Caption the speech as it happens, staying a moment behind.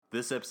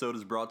This episode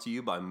is brought to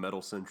you by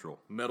Metal Central.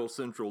 Metal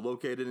Central,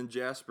 located in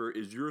Jasper,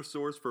 is your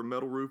source for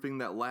metal roofing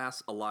that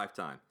lasts a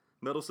lifetime.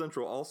 Metal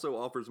Central also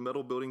offers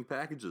metal building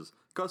packages,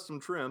 custom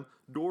trim,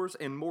 doors,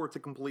 and more to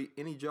complete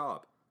any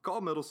job.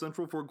 Call Metal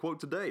Central for a quote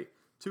today.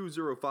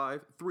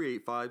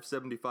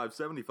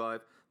 205-385-7575.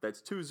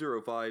 That's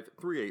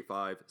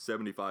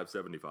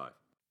 205-385-7575.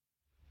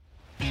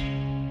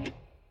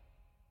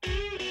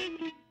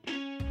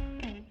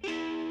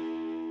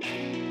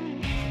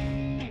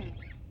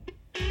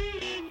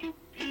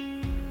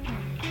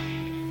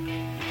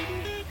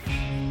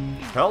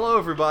 Hello,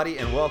 everybody,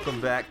 and welcome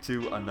back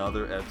to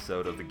another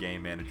episode of the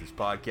Game Managers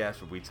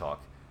Podcast, where we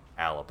talk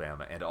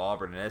Alabama and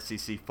Auburn and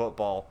SEC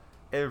football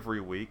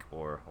every week,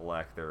 or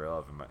lack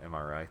thereof. Am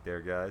I right there,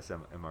 guys?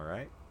 Am I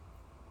right?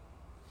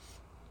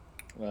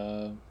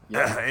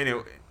 Yeah.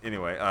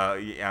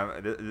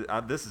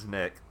 This is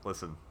Nick.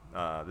 Listen,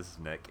 this is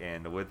Nick,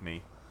 and with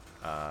me,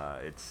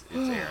 it's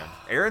Aaron.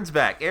 Aaron's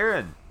back.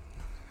 Aaron,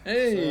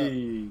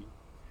 Hey.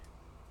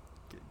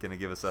 gonna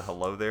give us a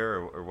hello there,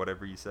 or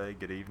whatever you say.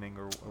 Good evening,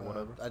 or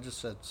whatever. I just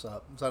said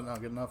sup. Is that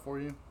not good enough for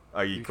you?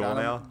 Are you cool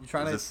now? You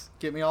trying to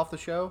get me off the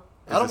show?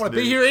 is I don't this want to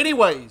be new- here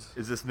anyways.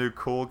 Is this new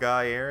cool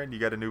guy, Aaron? You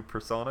got a new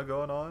persona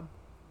going on?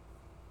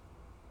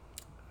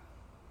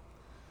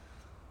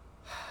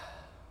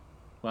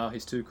 Wow,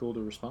 he's too cool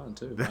to respond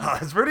to.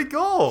 That's pretty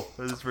cool.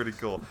 That's pretty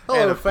cool. Hello,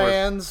 And of course-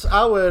 fans.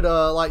 I would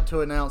like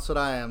to announce that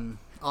I am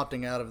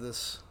opting out of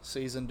this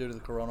season due to the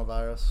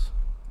coronavirus.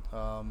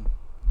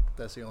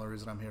 That's the only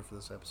reason I'm here for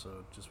this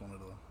episode. Just wanted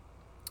to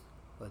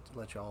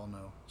let y'all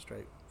know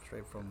straight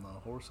from the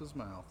horse's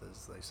mouth,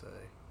 as they say.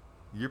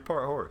 You're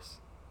part horse.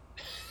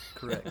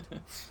 Correct.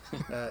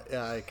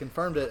 I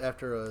confirmed it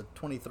after a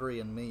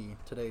 23andMe,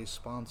 today's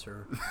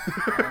sponsor,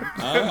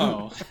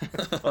 Oh.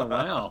 Oh,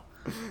 wow.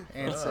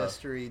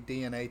 ancestry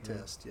DNA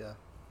test. Yeah.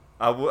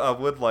 I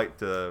would like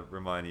to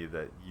remind you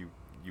that you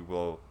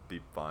will be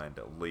fined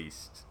at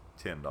least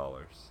 $10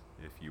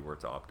 if you were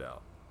to opt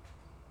out.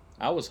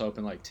 I was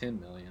hoping like 10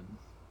 million.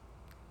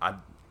 I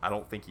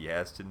don't think he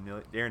has $10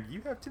 million. Aaron, do you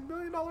have $10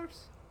 million?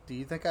 Do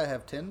you think I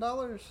have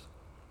 $10?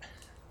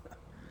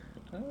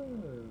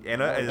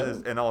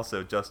 And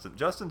also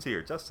Justin's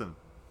here. Justin.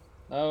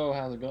 Oh,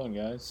 how's it going,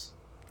 guys?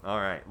 All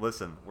right,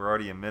 listen, we're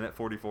already a minute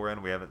 44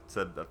 in. We haven't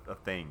said a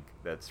thing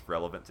that's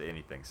relevant to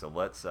anything. So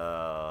let's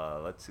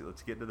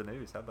get into the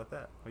news. How about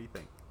that? What do you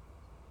think?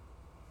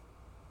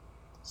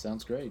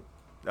 Sounds great.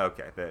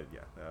 Okay,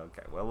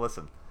 okay. Well,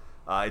 listen,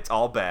 it's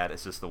all bad.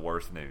 It's just the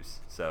worst news.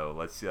 So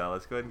let's go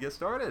ahead and get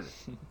started.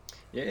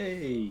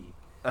 Yay.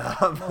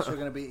 I'm also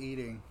going to be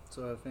eating,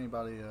 so if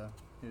anybody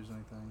hears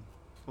anything,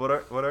 What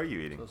are you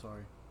eating? so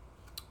sorry.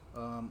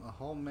 A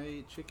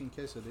homemade chicken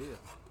quesadilla.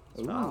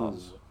 Ooh. Oh.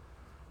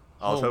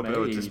 I was hoping it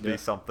would just be Homemade.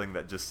 something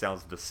that just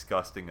sounds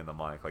disgusting in the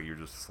mic, like you're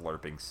just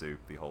slurping soup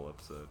the whole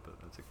episode. But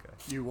that's okay.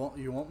 You want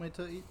me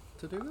to do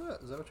that?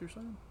 Is that what you're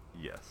saying?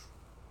 Yes.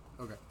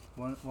 Okay.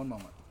 One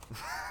moment.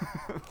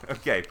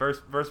 Okay.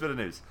 First bit of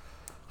news.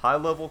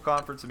 High-level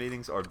conference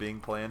meetings are being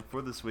planned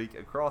for this week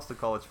across the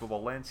college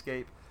football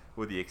landscape,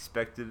 with the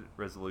expected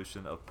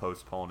resolution of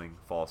postponing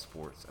fall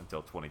sports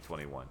until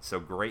 2021.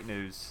 So great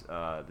news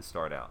to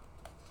start out.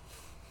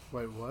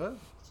 Wait, what?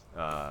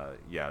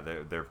 Yeah,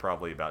 they're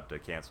probably about to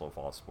cancel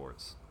fall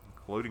sports,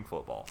 including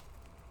football,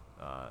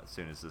 as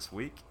soon as this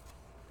week.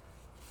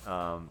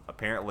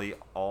 Apparently,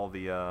 all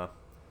the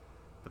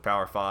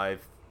Power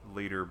 5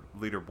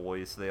 leader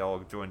boys, they all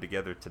joined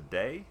together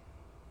today,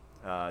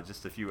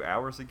 just a few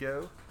hours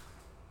ago,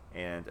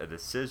 and a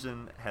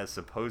decision has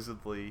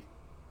supposedly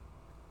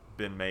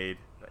been made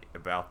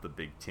about the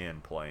Big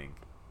Ten playing.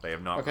 They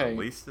have not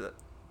released it.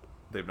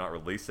 They've not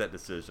released that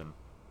decision,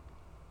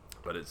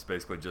 but it's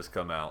basically just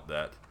come out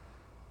that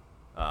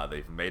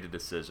they've made a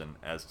decision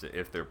as to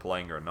if they're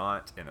playing or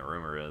not, and the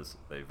rumor is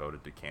they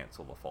voted to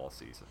cancel the fall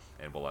season,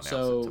 and will announce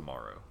it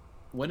tomorrow.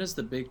 When has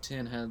the Big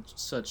Ten had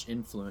such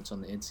influence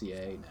on the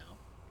NCAA now?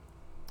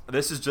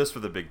 This is just for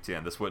the Big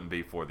Ten. This wouldn't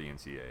be for the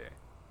NCAA.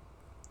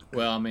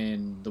 Well, I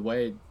mean, now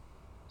Why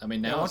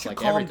it's don't you like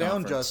calm every down,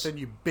 conference. Justin?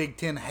 You Big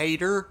Ten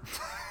hater.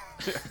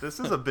 This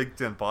is a Big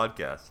Ten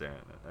podcast,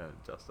 Aaron,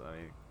 Justin.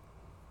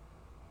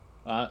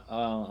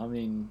 I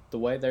mean, the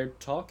way they're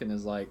talking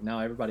is like now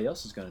everybody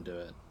else is going to do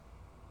it.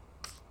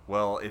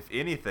 Well, if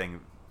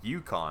anything,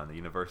 UConn, the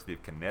University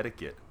of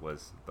Connecticut,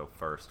 was the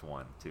first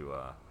one to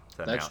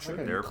announce true.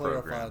 that their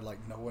Clarified, program like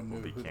no one will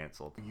knew be who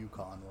canceled.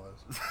 UConn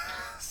was.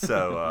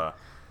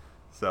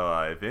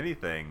 So if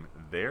anything,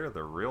 they're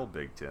the real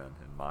Big Ten,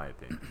 in my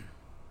opinion.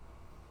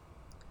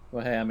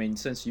 Well, hey, I mean,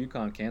 since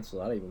UConn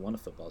canceled, I don't even want a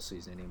football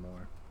season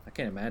anymore. I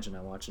can't imagine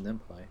not watching them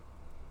play.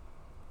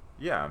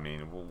 Yeah, I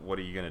mean, what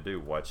are you going to do?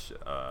 Watch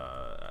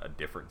a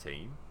different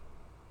team?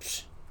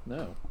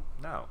 No.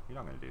 No, you're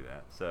not going to do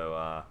that.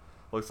 So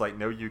looks like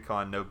no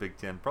UConn, no Big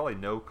Ten, probably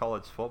no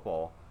college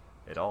football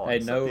at all. Hey,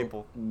 And some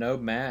people, no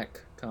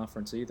MAC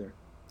conference either.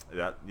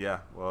 yeah.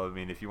 Well, I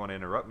mean, if you want to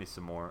interrupt me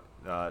some more,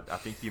 I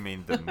think you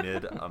mean the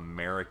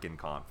Mid-American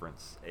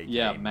Conference. AKA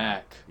Yeah,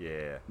 MAC.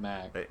 Yeah.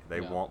 MAC. They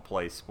yeah. won't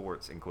play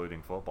sports,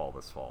 including football,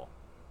 this fall.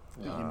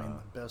 You mean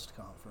the best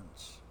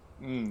conference?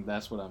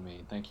 That's what I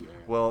mean. Thank you,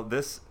 Aaron. Well,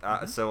 this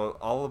so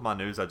all of my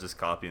news I just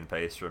copy and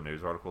paste from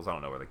news articles. I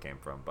don't know where they came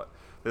from, but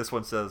this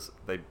one says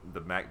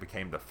the MAC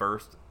became the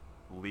first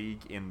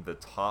league in the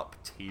top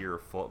tier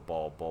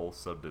football bowl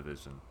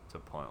subdivision to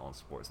punt on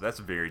sports. That's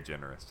very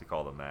generous to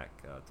call the MAC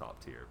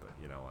top tier, but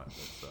you know what?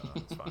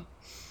 It's fine.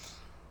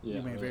 Yeah,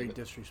 you mean really, very but-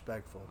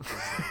 disrespectful.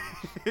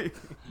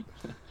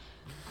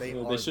 They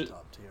Well, are they the should-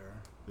 top tier.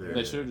 Yeah. They're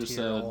They should have just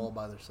tier said- all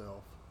by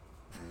themselves.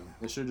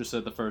 They should have just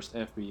said the first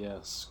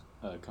FBS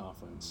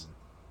conference.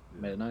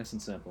 Made it nice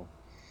and simple.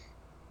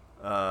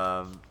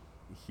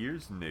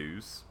 Here's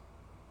news.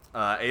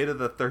 8 of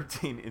the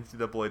 13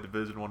 NCAA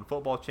Division I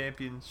football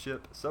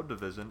championship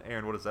subdivision.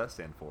 Aaron, what does that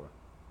stand for?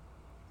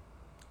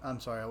 I'm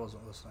sorry, I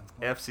wasn't listening.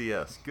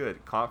 FCS.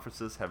 Good.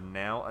 Conferences have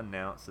now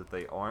announced that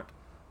they aren't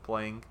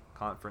playing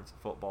conference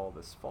football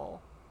this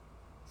fall,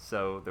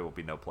 so there will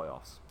be no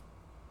playoffs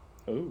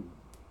Ooh.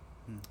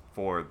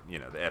 for the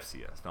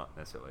FCS, not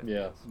necessarily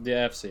Yeah. FBS. The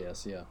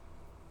FCS. Yeah.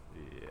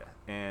 Yeah,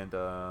 and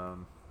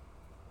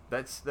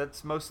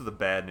that's most of the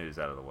bad news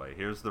out of the way.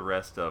 Here's the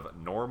rest of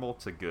normal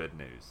to good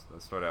news.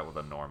 Let's start out with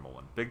a normal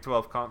one. Big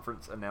 12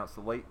 Conference announced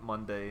late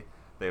Monday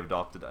they have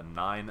adopted a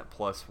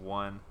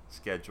 9+1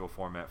 schedule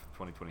format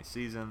for the 2020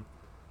 season.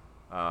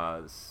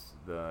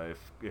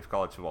 If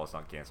college football is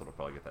not canceled, we'll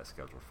probably get that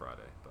schedule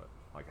Friday. But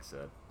like I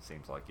said,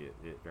 seems like it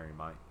very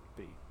might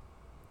be.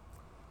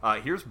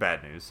 Here's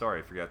bad news. Sorry,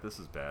 I forgot this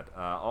is bad.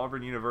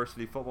 Auburn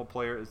University football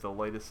player is the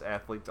latest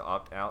athlete to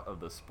opt out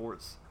of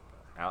sports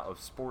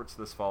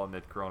this fall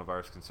amid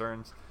coronavirus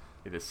concerns.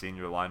 It is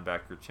senior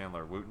linebacker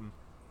Chandler Wooten.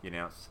 He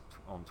announced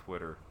on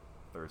Twitter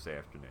Thursday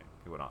afternoon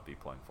he will not be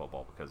playing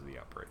football because of the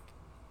outbreak.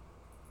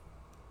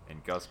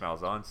 And Gus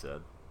Malzahn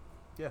said,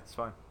 "Yeah, it's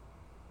fine."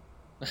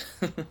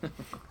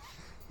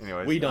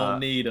 Anyways, We don't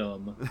need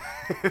them.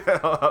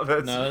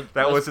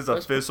 that was his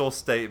that's- official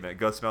statement.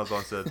 Gus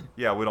Malzahn said,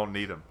 "Yeah, we don't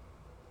need him."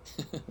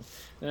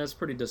 That's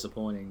pretty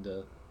disappointing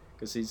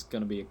because he was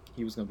gonna be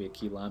a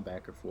key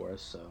linebacker for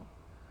us. So.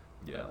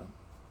 Yeah. Uh,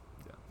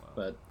 Yeah. Well,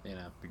 But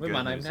the we good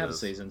might not even news have a is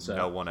season. So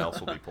no one else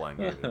will be playing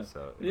either. So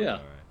it'll be Yeah.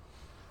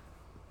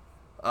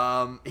 all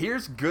right.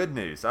 Here's good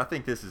news. I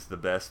think this is the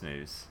best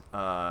news.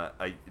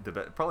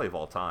 Probably of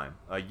all time.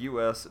 A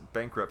U.S.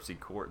 bankruptcy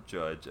court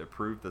judge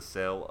approved the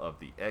sale of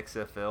the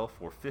XFL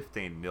for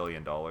 $15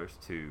 million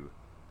to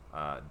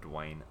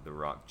Dwayne "The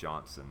Rock"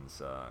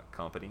 Johnson's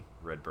company,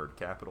 Redbird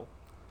Capital,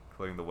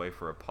 clearing the way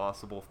for a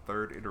possible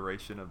third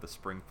iteration of the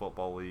Spring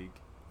Football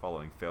League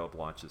following failed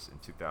launches in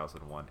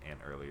 2001 and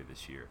earlier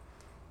this year.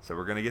 So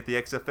we're going to get the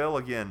XFL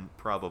again,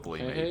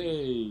 probably, maybe.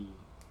 Hey.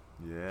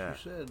 Yeah.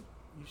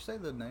 You say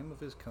the name of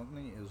his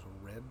company is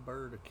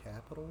Redbird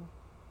Capital?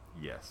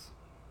 Yes.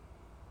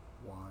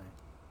 Why?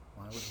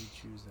 Why would he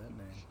choose that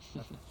name? I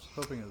was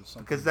hoping it was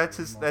something. Because that's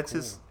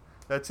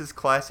his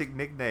classic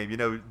nickname. You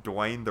know,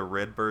 Dwayne the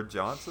Redbird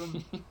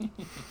Johnson.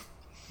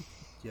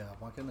 Yeah,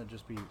 why couldn't it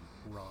just be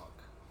Rock?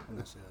 And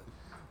that's it.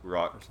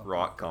 Rock something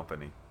Rock like that.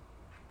 Company.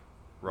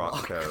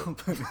 Rock Co.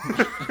 Company.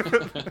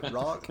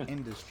 Rock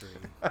Industry.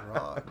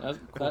 Rock. Hey,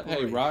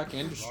 Corporation. Rock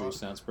Industry Rock.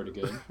 sounds pretty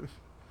good.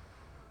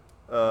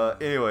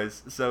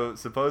 Anyways, so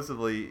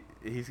supposedly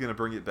he's gonna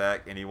bring it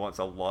back, and he wants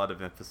a lot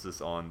of emphasis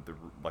on the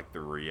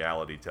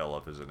reality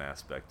television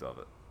aspect of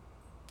it.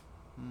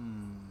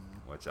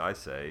 Which I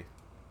say,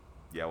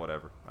 yeah,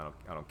 whatever. I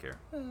don't care.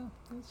 Yeah,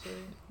 let's see.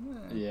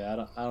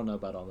 Yeah, I don't know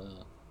about all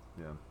that.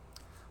 Yeah.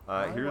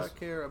 Why do Here's I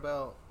care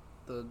about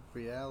the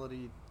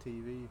reality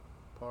TV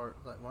part?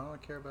 Like, why don't I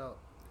care about?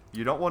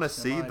 you don't want to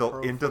see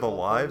Semi-pro into the football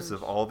lives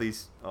players?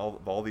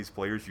 of all these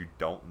players you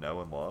don't know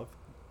and love.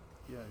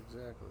 Yeah,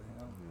 exactly.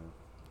 No,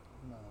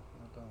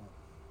 I don't.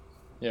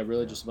 Yeah,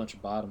 really just a bunch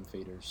of bottom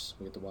feeders.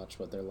 We get to watch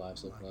what their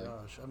lives look My like.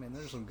 gosh, I mean,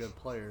 there's some good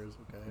players.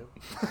 Okay.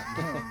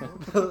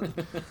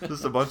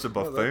 Just a bunch of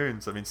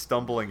buffoons. I mean,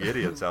 stumbling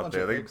idiots out Bunch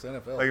there. of They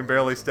ex-NFL can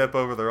barely players. step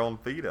over their own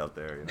feet out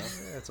there. You know.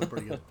 Yeah, it's a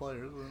pretty good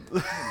player.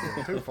 Isn't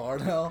it? Too far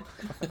now.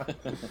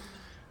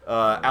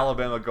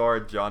 Alabama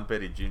guard John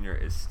Petty Jr.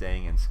 is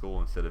staying in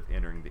school instead of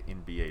entering the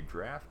NBA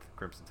draft.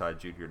 Crimson Tide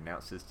Jr.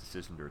 announced his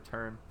decision to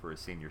return for his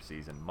senior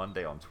season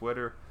Monday on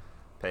Twitter.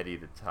 Petty,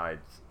 the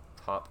Tide's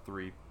top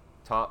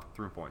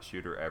three-point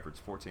shooter, averaged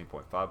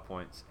 14.5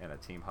 points and a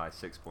team-high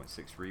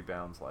 6.6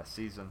 rebounds last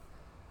season.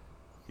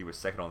 He was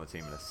second on the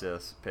team in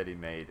assists. Petty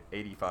made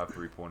 85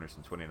 three-pointers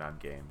in 29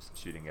 games,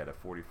 shooting at a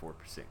 44%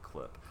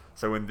 clip.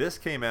 So when this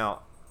came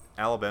out,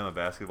 Alabama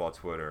basketball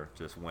Twitter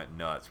just went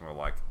nuts. And we're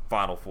like,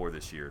 Final Four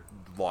this year,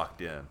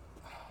 locked in.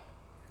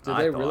 Did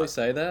I they really thought-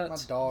 say My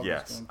that? dog.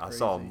 Yes, is going I crazy.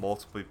 saw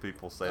multiple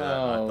people say that.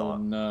 And I Oh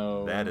thought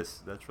no!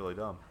 that's really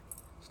dumb.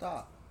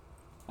 Stop.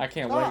 I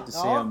can't Stop, wait to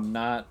see dog. him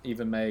not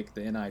even make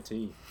the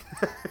NIT.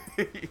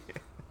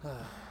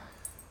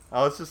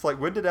 I was just like,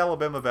 when did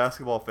Alabama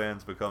basketball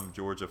fans become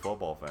Georgia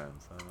football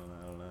fans? I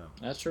don't know.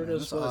 That sure Man,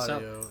 does this what it sounds.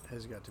 audio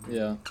has got to be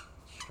Yeah.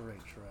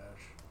 straight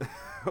trash.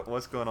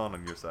 What's going on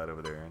your side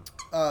over there,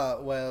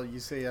 Aaron? Well, you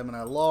see, I'm in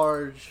a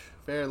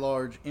very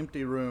large,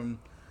 empty room,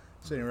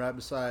 sitting right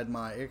beside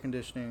my air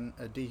conditioning,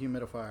 a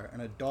dehumidifier,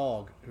 and a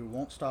dog who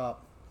won't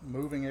stop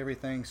moving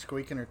everything,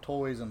 squeaking her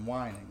toys, and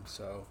whining.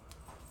 So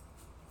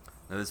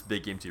Now, this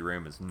big empty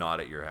room is not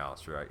at your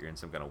house, right? You're in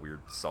some kind of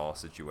weird Saw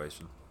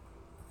situation.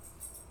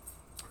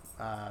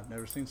 I've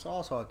never seen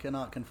Saw, so I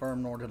cannot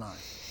confirm nor deny.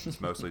 It's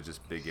mostly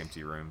just big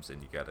empty rooms,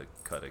 and you got to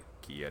cut a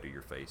key out of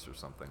your face or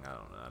something. I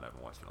don't know. I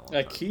haven't watched it in a long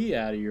A time. key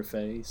out of your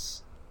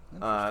face.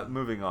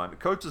 Moving on.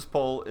 Coach's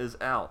poll is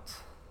out.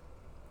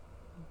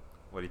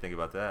 What do you think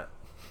about that?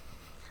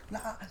 Nah,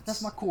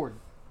 that's my cord.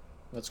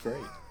 That's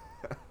great.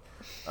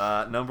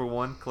 Number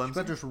one, I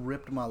Clemson. just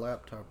ripped my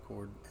laptop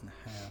cord in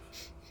half.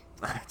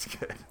 That's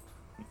good.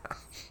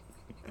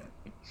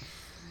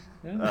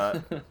 Yeah.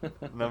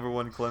 Number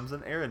one,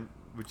 Clemson. Aaron,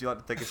 would you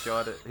like to take a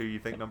shot at who you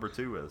think number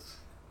two is?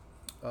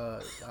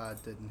 I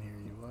didn't hear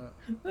you. What?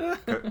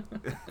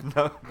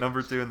 No,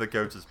 number two in the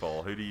coaches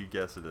poll. Who do you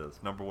guess it is?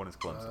 Number one is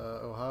Clemson.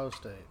 Ohio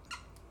State.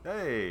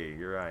 Hey,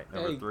 you're right.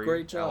 Number Hey, three,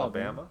 great job,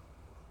 Alabama.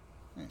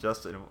 man.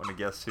 Justin, want to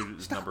guess who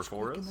his number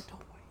four is?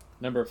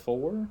 Number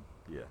 4?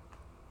 Yeah.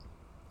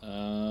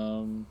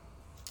 I'm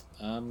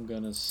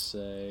gonna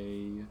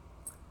say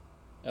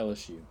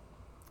LSU.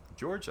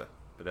 Georgia,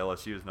 but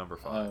LSU is number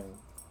 5. Oh,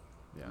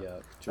 yeah. yeah.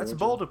 That's Georgia.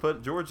 bold to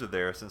put Georgia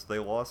there since they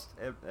lost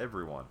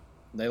everyone.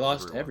 They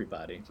lost Everyone.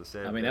 everybody. Just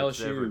I mean, it's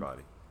LSU.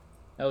 everybody.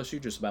 LSU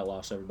just about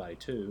lost everybody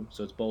too,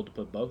 so it's bold to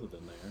put both of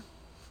them there.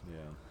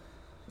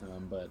 Yeah.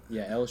 But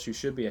yeah, LSU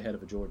should be ahead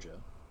of Georgia,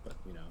 but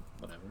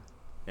whatever.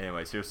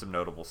 Anyways, here's some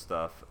notable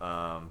stuff.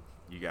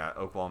 You got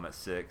Oklahoma at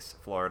 6,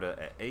 Florida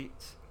at 8,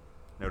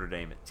 Notre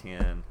Dame at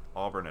 10,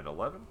 Auburn at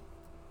 11,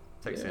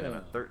 Texas A&M Yeah.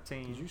 at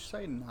 13. Did you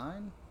say 9?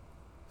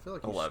 I feel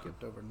like you 11.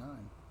 skipped over 9.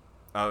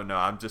 Oh no,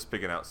 I'm just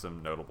picking out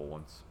some notable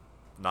ones.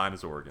 9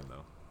 is Oregon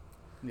though.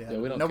 Yeah, Yeah,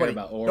 we don't nobody,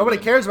 care about Oregon. Nobody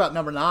cares about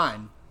number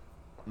 9.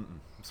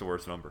 It's the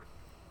worst number.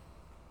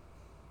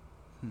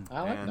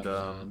 I like And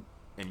number 9.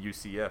 and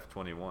UCF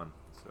 21.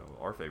 So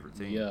our favorite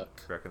team, Yuck.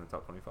 cracking the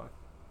top 25.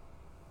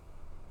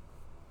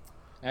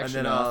 Actually,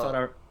 then,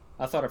 no,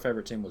 I thought our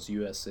favorite team was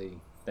USC.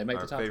 They make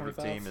Our the top favorite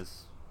 25. team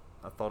is.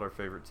 I thought our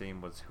favorite team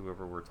was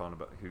whoever we're talking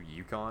about. Who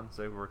UConn?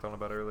 Say we were talking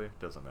about earlier.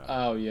 Doesn't matter.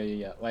 Oh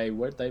yeah. Wait,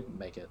 where'd they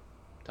make it?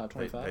 Top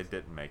They 25.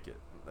 didn't make it.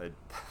 They,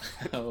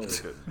 Oh. they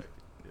didn't make it.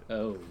 Yeah.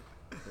 Oh.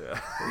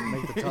 Yeah.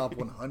 Make the top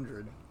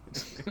 100.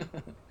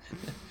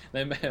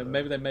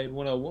 Maybe they made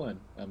 101.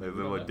 I mean, They we don't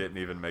literally know. didn't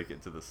even make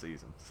it to the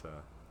season. So.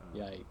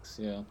 Yikes!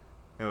 Yeah.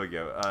 Here we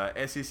go.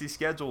 SEC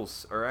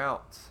schedules are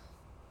out.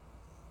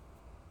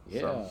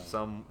 Yeah.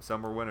 Some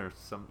are winners.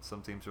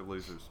 Some teams are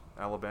losers.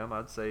 Alabama,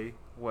 I'd say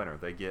winner.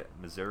 They get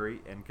Missouri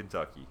and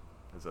Kentucky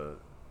as a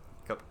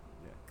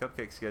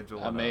cupcake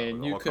schedule. I and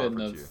mean, a you all couldn't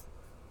conference have. year.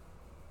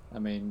 I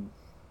mean,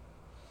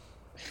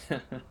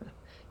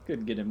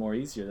 couldn't get it more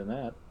easier than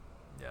that.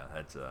 Yeah,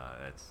 that's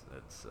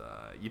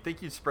you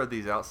think you'd spread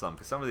these out some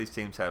because some of these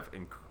teams have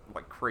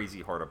like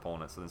crazy hard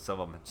opponents, and then some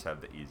of them just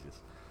have the easiest.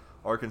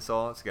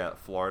 Arkansas, it's got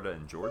Florida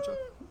and Georgia.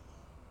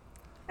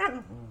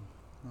 Oh,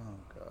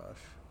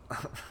 gosh.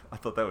 I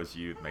thought that was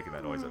you making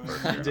that noise at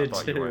first. I Aaron. did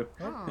thought you too. went,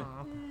 "Oh."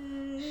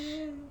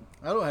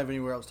 I don't have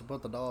anywhere else to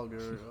put the dog, or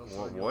else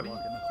What- I get what lock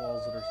do in the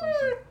closet or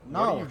something.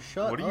 No,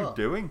 shut What are you up.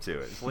 doing to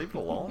it? Just leave it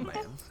alone,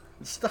 man.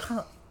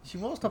 Stop. She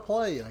wants to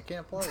play, and I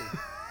can't play.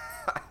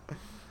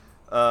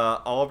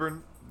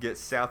 Auburn gets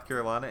South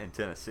Carolina and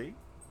Tennessee.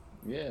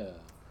 Yeah.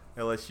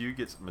 LSU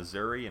gets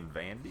Missouri and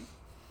Vandy.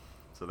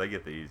 So they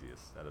get the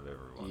easiest out of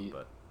everyone.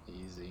 But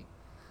Easy.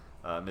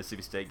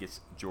 Mississippi State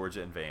gets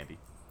Georgia and Vandy.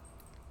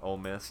 Ole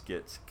Miss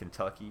gets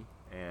Kentucky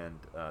and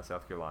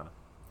South Carolina.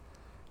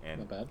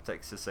 And Not bad.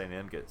 Texas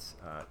A&M gets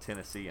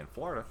Tennessee and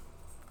Florida.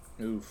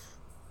 Oof.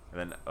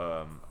 And then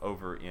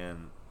over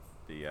in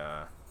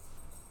the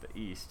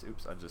East,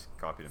 oops, I just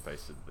copied and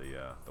pasted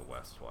the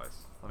West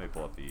twice. Let me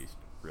pull up the East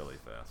really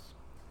fast.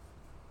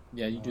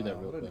 Yeah, you do that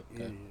Wow, real what an quick.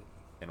 Okay. idiot.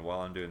 And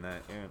while I'm doing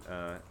that,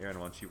 Aaron, why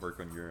don't you work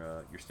on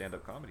your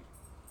stand-up comedy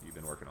you've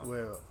been working on?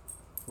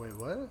 Wait,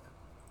 what?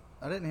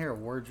 I didn't hear a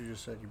word you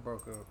just said. You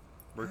broke up.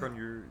 Work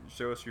on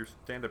show us your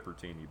stand-up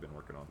routine you've been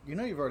working on. You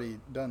know you've already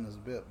done this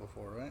bit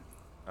before, right?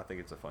 I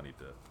think it's a funny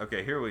bit.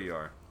 Okay, here we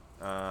are.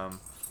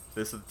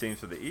 This is the teams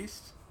for the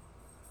East.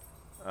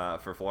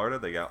 For Florida,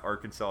 they got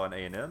Arkansas and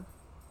A&M.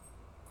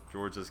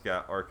 Georgia's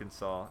got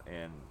Arkansas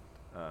and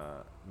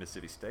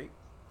Mississippi State.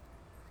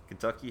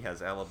 Kentucky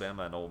has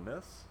Alabama and Ole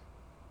Miss.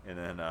 And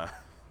then I'm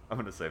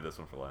going to save this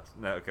one for last.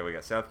 No, okay, we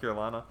got South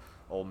Carolina,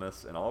 Ole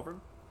Miss, and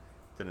Auburn.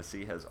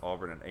 Tennessee has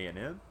Auburn and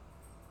A&M.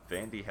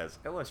 Vandy has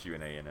LSU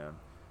and A&M.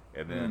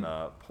 And then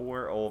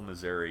poor old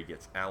Missouri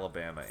gets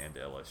Alabama and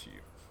LSU.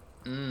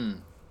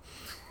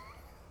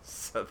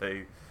 So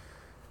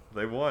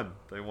they won.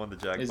 They won the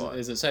jackpot.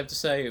 Is it safe to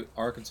say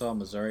Arkansas and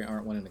Missouri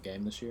aren't winning the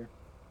game this year?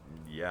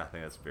 Yeah, I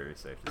think that's very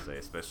safe to say,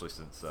 especially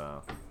since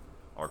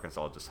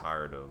Arkansas just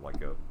hired a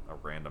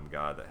random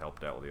guy that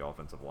helped out with the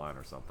offensive line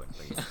or something.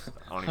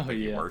 I don't even think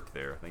he worked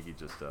there. I think he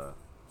just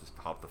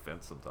hop the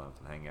fence sometimes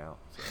and hang out.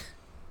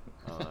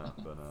 So,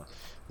 but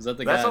Is that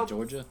the that's guy all- at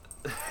Georgia?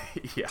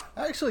 yeah,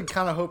 I actually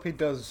kind of hope he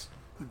does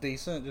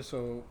decent, just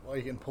so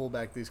you can pull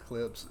back these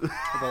clips for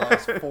the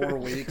last 4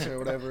 weeks or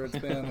whatever it's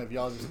been, of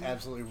y'all just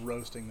absolutely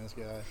roasting this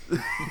guy.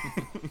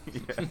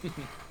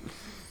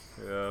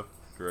 Yeah,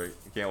 great.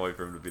 I can't wait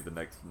for him to be the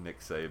next Nick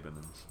Saban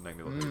and just make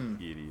me look like an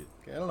idiot.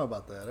 Okay, I don't know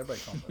about that. Everybody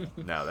calm down.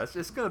 No, that's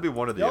just going to be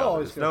one or the Y'all other.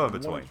 always There's go no in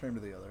from one between. extreme to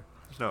the other.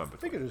 There's no in I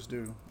think between. it just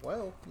do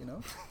well, you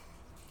know.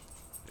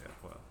 Yeah,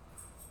 well.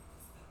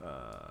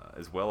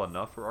 Is well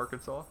enough for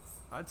Arkansas?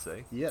 I'd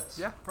say. Yes.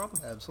 Yeah,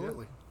 probably.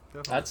 Absolutely.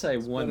 Yeah, definitely. I'd say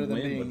It's one better than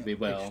win being would be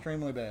well.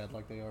 extremely bad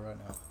like they are right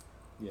now.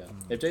 Yeah,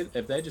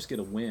 if they just get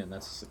a win,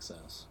 that's a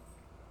success.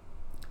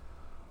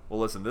 Well,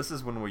 listen, this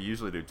is when we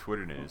usually do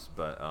Twitter news,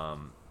 but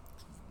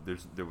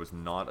there was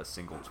not a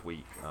single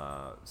tweet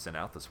sent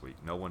out this week.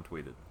 No one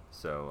tweeted,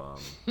 so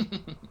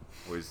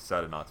we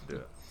decided not to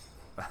do it.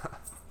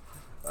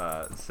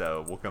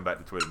 So we'll come back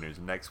to Twitter news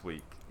next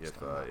week if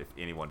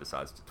anyone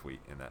decides to tweet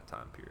in that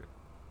time period.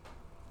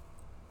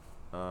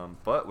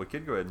 But we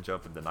could go ahead and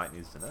jump into Night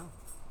Needs to Know.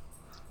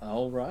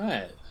 All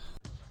right.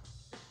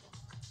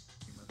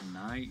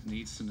 Night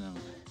needs to know.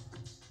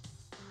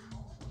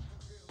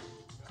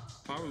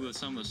 Probably with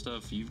some of the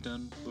stuff you've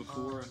done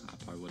before, I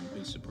probably wouldn't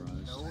be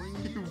surprised.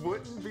 You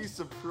wouldn't be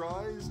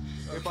surprised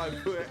if I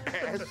put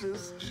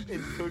ashes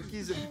in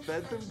cookies and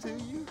fed them to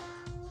you?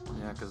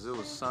 Yeah, because it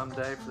was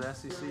someday for the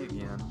SEC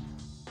again.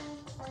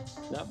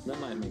 That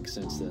might make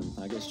sense then.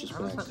 I guess just How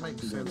does back that make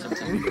during sense?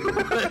 some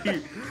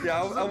time.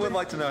 Yeah, I would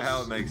like to know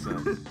how it makes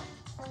sense.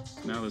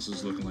 Now this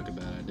is looking like a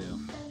bad idea.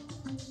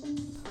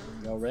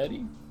 Y'all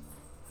ready?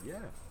 Yeah.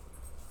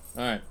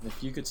 All right.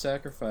 If you could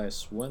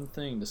sacrifice one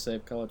thing to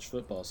save college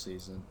football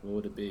season, what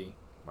would it be?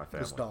 My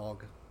family. This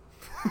dog.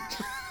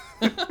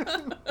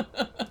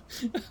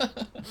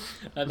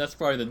 And that's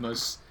probably the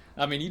most.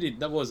 I mean, you did.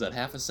 That was that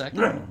half a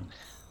second.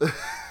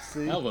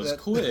 See, That was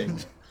quick.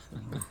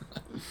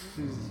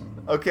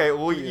 Okay,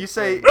 well, you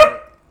say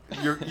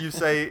you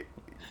say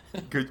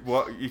could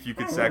if you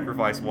could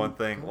sacrifice one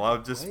thing. Well, I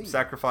would just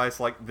sacrifice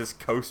like this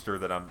coaster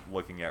that I'm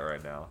looking at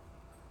right now.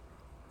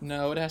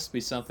 No, it has to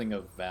be something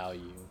of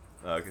value.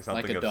 Okay,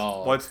 something Like a of,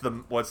 dog.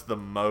 What's the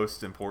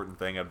most important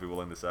thing I'd be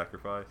willing to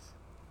sacrifice?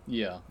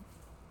 Yeah.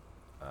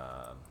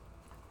 I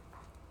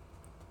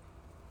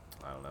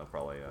don't know,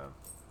 probably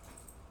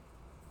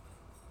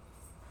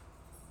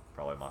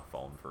my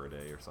phone for a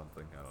day or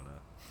something. I don't know.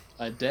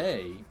 A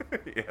day.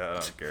 Yeah, I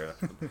don't care.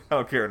 I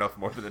don't care enough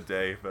more than a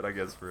day, but I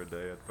guess for a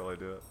day I'd probably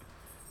do it.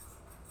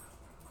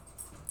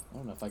 I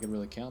don't know if I can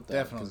really count that.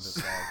 Definitely 'cause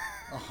this dog.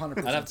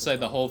 100%. I'd have to say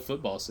the whole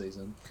football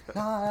season.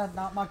 Nah,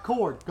 not my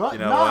cord. Go, You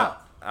know nah.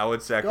 what? I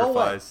would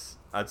sacrifice.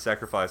 I'd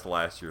sacrifice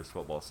last year's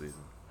football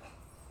season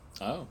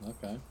Oh,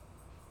 okay.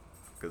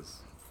 because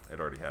it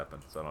already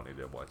happened, so I don't need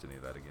to watch any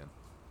of that again.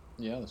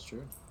 Yeah, that's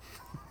true.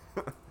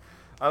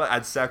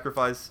 I'd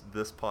sacrifice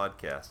this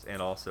podcast,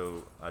 and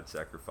also I'd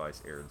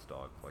sacrifice Aaron's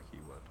dog like he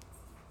would,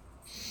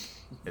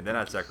 and then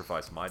I'd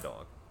sacrifice my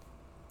dog.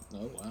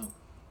 Oh, wow.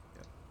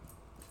 Yeah.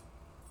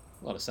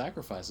 A lot of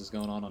sacrifices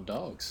going on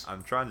dogs.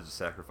 I'm trying to just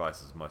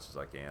sacrifice as much as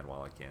I can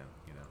while I can,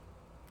 you know.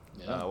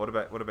 Yeah. What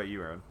about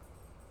you, Aaron?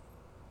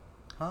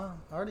 Huh?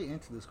 I already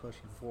answered this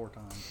question 4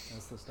 times.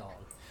 That's this dog.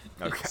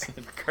 Okay,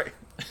 great.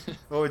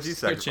 What would you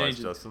They're sacrifice,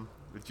 changing. Justin?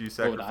 Would you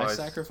What would I sacrifice?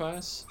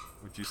 sacrifice?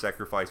 Would you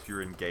sacrifice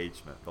your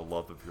engagement, the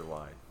love of your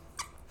life?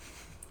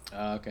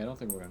 Okay, I don't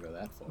think we're going to go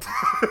that far.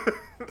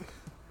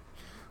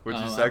 Would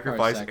you I'd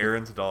sacrifice probably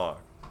Aaron's dog?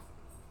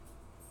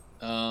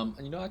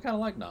 You know, I kind of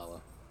like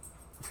Nala.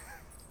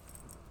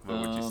 What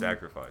would you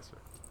sacrifice her?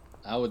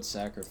 I would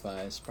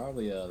sacrifice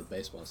probably the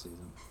baseball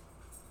season.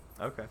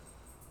 Okay.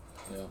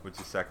 Yeah. Would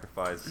you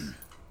sacrifice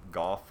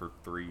golf for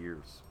 3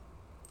 years?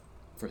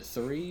 For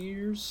 3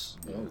 years?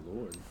 Yeah. Oh,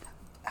 Lord.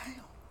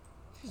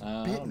 Just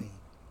bit me.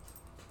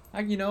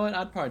 You know what?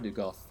 I'd probably do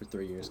golf for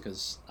 3 years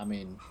because, I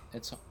mean,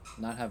 it's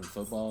not having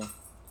football.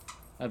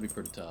 That'd be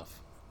pretty tough.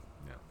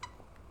 Yeah.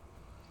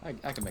 I can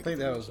make I think it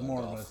that 3 was years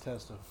more without of a golf.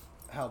 test of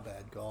how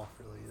bad golf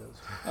really is.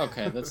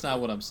 Okay, that's not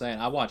what I'm saying.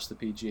 I watched the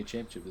PGA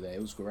Championship today.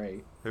 It was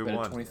great. Who We had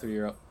won?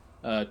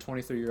 A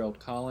 23-year-old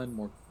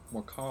Colin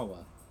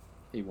Morikawa.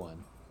 He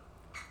won.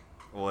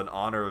 Well, in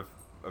honor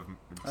of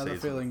I have a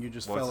feeling you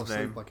just what's fell his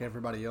asleep name? like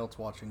everybody else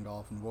watching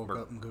golf and woke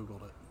up and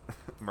Googled it.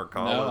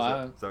 Mercala,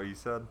 No, is that what you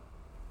said?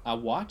 I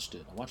watched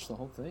it. I watched the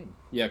whole thing.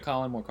 Yeah,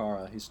 Colin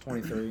Morikawa. He's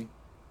 23.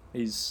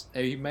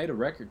 He made a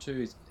record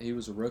too. He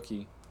was a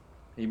rookie.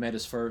 He made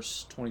his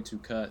first 22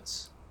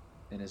 cuts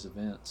in his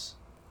events.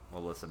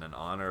 Well, listen, in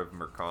honor of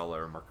Mercala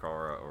or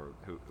Mercara or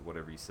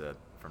whatever you said,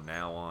 from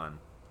now on,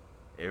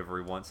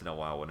 every once in a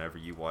while, whenever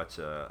you watch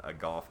a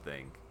golf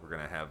thing, we're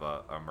gonna have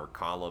a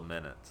Mercala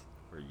minute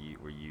where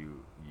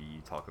you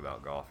talk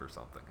about golf or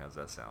something. How's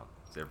that sound?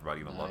 Is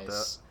everybody gonna love that?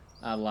 Nice.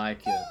 I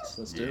like it.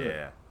 Let's do it.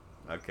 Yeah.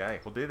 Okay,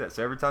 we'll do that.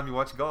 So every time you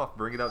watch golf,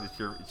 bring it up. It's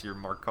your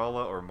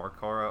Marcala or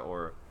Marcara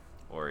or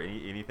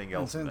anything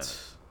And else.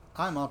 since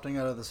I'm opting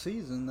out of the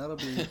season, that'll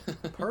be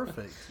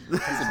perfect.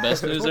 That's the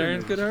best news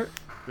Aaron could hurt.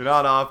 You're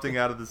not opting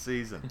out of the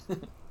season.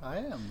 I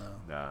am though.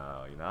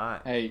 No, you're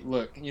not. Hey,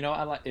 look. You know,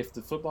 I like if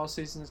the football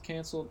season is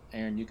canceled,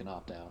 Aaron, you can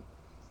opt out.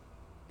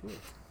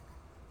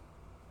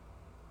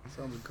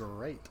 Sounds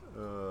great.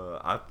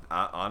 I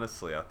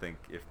honestly, I think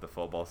if the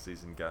football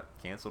season got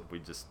canceled,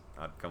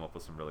 I'd come up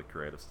with some really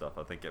creative stuff.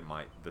 I think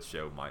the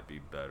show might be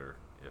better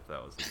if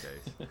that was the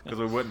case, because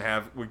we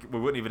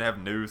wouldn't even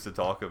have news to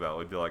talk about.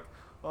 We'd be like,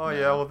 oh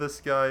yeah, well this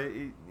guy,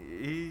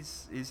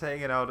 he's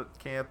hanging out at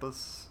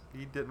campus.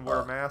 He didn't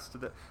wear a mask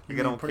today. You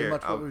mean pretty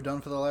much what we've done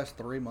for the last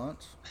 3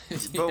 months.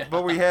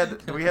 But we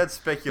had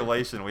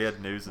speculation, we had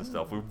news and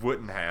stuff. We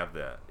wouldn't have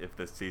that if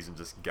the season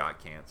just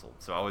got canceled.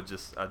 So I'd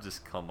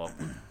just come up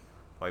with,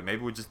 like,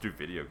 maybe we just do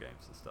video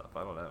games and stuff.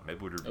 I don't know. Maybe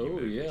we'd review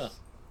movies.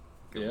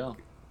 Yeah.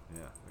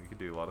 Yeah, we could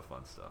do a lot of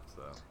fun stuff.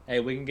 So hey,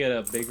 we can get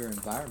a bigger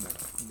environment,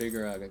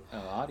 bigger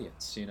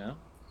audience. You know.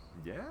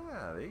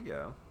 yeah, there you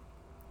go.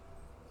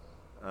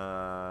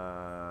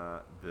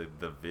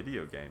 The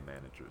video game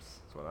managers.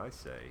 That's what I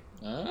say.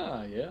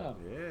 Ah, yeah.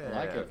 Yeah. I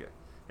like it. Okay.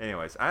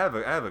 Anyways, I have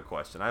a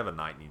question. I have a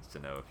Knight needs to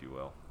know, if you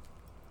will.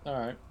 All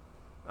right.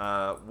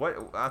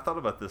 What I thought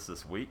about this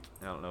week.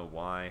 I don't know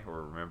why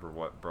or remember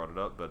what brought it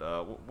up, but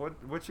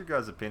what's your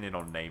guys' opinion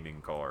on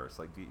naming cars?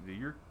 Like, do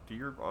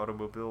your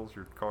automobiles,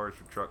 your cars,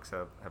 your trucks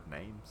have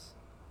names?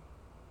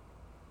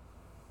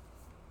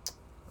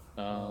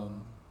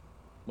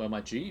 Well,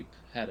 my Jeep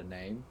had a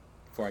name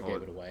before I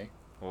gave it away.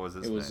 What was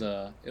its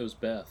name? It was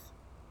Beth.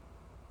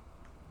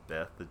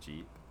 Beth the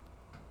Jeep.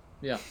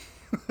 Yeah.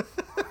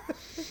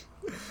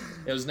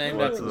 It was named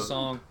after the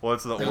song.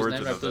 What's the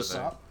origin of that?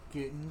 Stop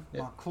getting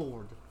my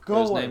cord.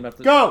 Go away.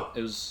 Go.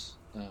 It was.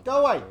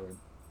 Go away.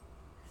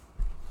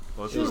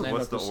 What's It was named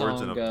the after origin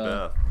song, of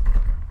Beth?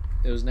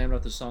 It was named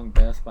after the song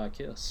 "Beth" by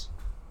Kiss.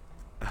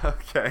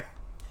 Okay.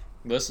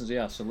 So listen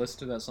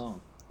to that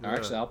song. Or Yeah.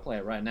 actually, I'll play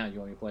it right now. You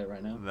want me to play it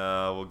right now?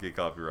 No, we'll get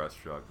copyright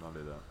struck. Don't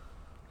do that.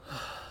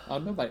 Oh,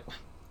 nobody.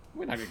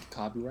 We're not gonna get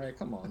copyright.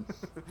 Come on.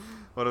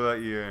 What about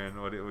you,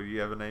 Aaron? What do you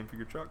have a name for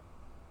your truck?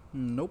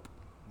 Nope.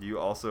 Do you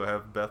also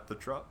have Beth the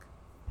truck?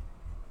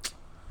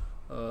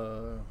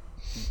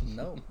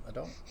 No, I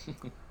don't.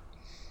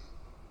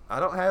 I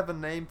don't have a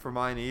name for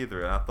mine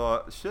either, and I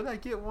thought, should I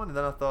get one? And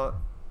then I thought,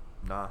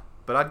 nah.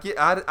 But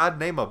I'd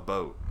name a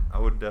boat. I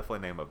would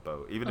definitely name a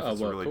boat, even if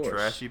it's a really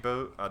trashy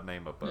boat. I'd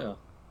name a boat.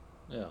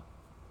 Yeah.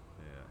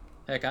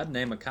 Heck, I'd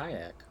name a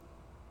kayak.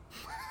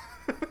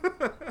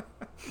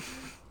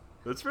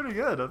 That's pretty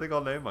good. I think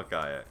I'll name my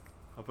kayak.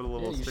 I'll put a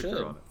little you sticker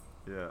should. on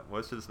it. Yeah.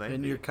 What should its name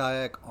Isn't be? your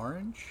kayak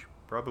orange?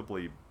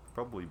 Probably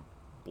Blarf.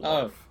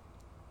 Oh.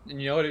 And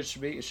you know what it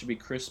should be? It should be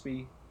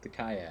Crispy the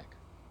kayak.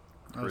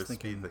 I was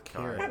Crispy thinking the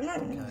carrot.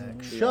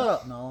 kayak. Shut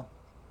up, no.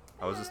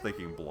 I was just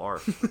thinking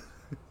Blarf.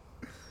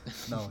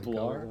 No, go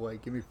Blarf? away.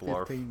 Give me 15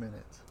 Blarf.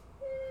 minutes.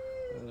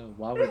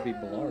 Why would it be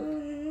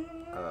Blark?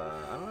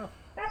 I don't know.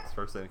 It's the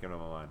first thing that came to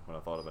my mind when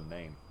I thought of a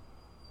name.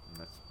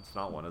 And it's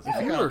not one, is it?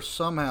 If you are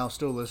somehow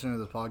still listening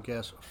to this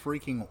podcast,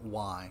 freaking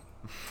why?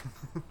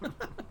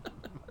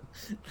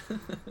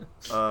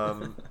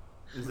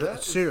 Is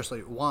that Seriously,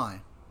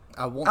 why?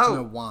 I want to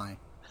know why.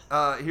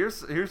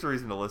 here's the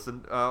reason to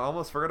listen. I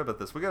almost forgot about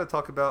this. We got to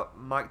talk about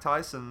Mike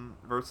Tyson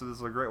versus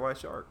the great white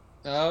shark.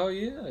 Oh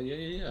yeah.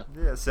 Yeah.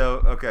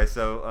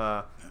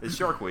 So it's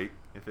Shark Week.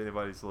 If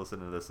anybody's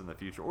listening to this in the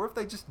future, or if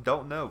they just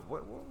don't know,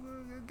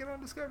 get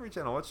on Discovery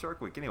Channel. What's Shark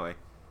Week anyway?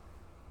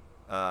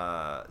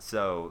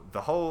 So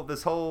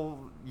this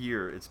whole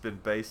year, it's been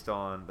based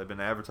on. They've been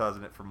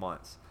advertising it for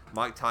months.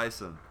 Mike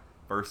Tyson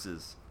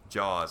versus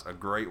Jaws, a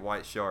great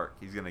white shark.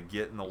 He's gonna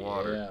get in the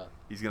water. Yeah.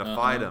 He's gonna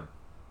fight him.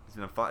 He's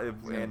gonna fight.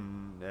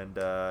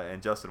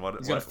 And Justin,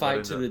 He's gonna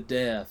fight to the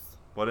death.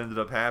 What ended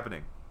up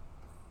happening?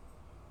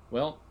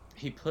 Well,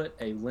 he put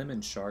a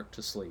lemon shark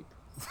to sleep.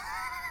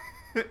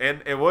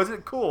 And it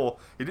wasn't cool.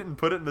 He didn't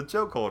put it in the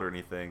chokehold or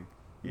anything.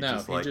 He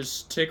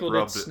just tickled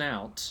its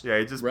snout. Yeah,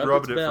 he just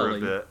rubbed it for a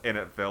bit, and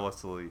it fell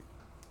asleep.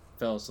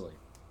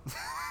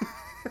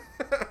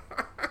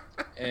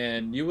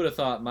 And you would have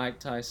thought Mike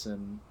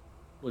Tyson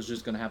was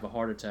just going to have a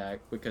heart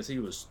attack because he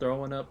was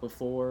throwing up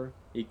before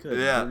he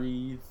couldn't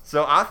breathe.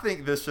 So I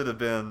think this should have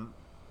been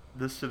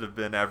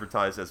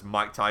advertised as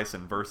Mike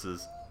Tyson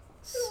versus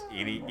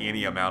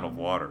any amount of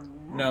water.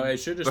 No, it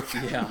should just be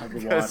the water,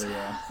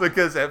 yeah.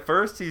 Because at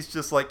first he's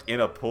just like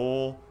in a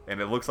pool, and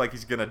it looks like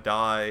he's gonna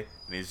die,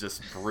 and he's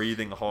just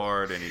breathing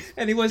hard,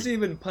 and he wasn't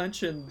even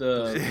punching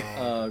the.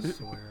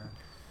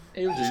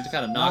 He was just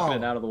kind of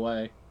knocking it out of the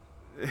way.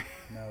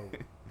 No.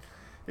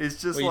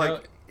 He's just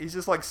he's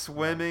just like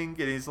swimming,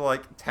 and he's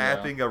like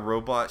tapping a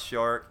robot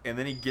shark, and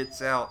then he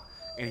gets out,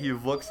 and he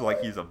looks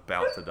like he's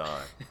about to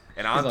die.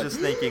 And I'm just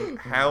thinking,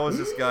 how is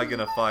this guy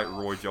gonna fight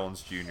Roy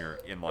Jones Jr.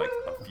 in like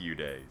a few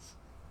days?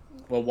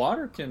 Well,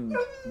 water can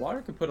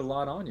put a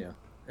lot on you.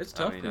 It's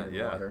tough being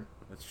in water.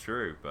 That's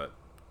true, but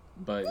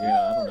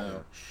yeah, I don't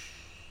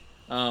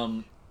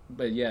know.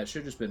 But yeah, it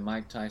should have just been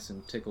Mike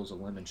Tyson tickles a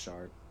lemon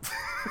shark.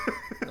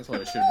 That's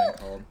what it should have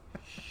been called.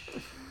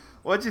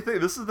 What'd you think?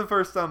 This is the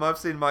first time I've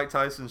seen Mike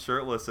Tyson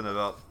shirtless in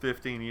about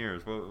 15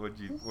 years. What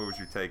was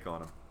your take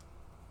on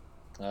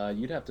him?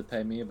 You'd have to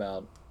pay me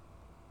about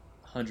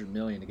 $100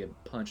 million to get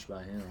punched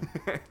by him.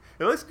 It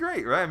looks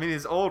great, right? I mean,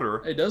 he's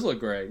older. It does look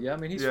great. Yeah, I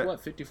mean, he's what,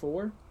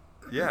 54?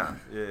 Yeah.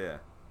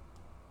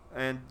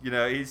 And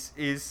he's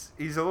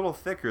a little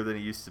thicker than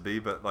he used to be,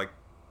 but like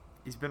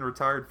he's been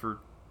retired for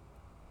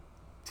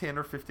 10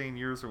 or 15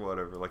 years or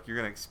whatever. Like you're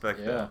gonna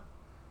expect that.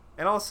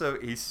 And also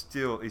he's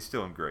still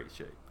in great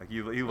shape. Like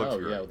he looks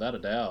great. Yeah, without a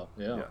doubt.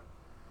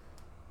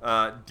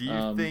 Yeah. Do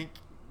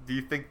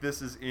you think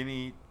this is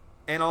any?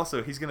 And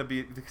also he's gonna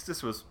be, because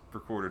this was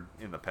recorded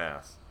in the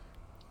past.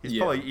 He's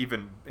probably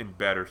even in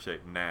better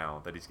shape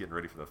now that he's getting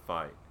ready for the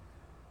fight.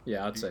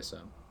 Yeah, I'd say so.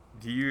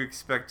 Do you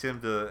expect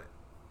him to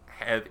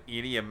have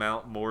any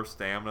amount more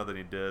stamina than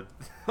he did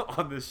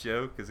on this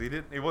show? Because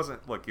he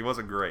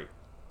wasn't great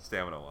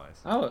stamina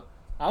wise.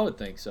 I would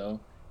think so,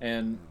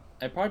 and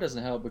it probably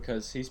doesn't help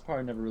because he's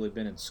probably never really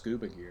been in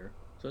scuba gear,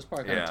 so it's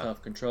probably kind of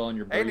tough controlling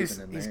your breathing in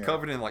there. And he's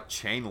covered in like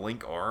chain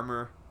link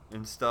armor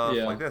and stuff.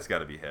 Yeah. Like that's got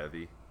to be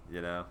heavy,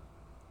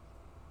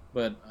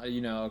 But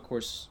of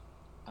course,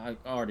 I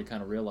already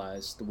kind of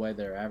realized the way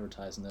they're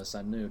advertising this.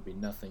 I knew it'd be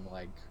nothing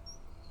like,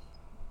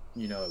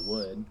 it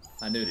would.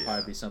 I knew it'd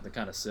probably be something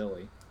kind of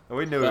silly.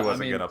 We knew he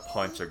wasn't gonna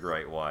punch a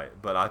great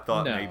white, but I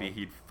thought maybe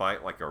he'd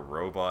fight like a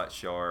robot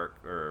shark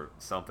or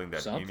something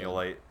that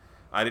emulate.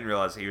 I didn't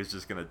realize he was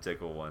just gonna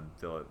tickle one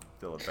till it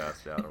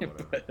passed out or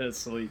whatever.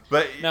 Sleep.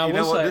 But now, you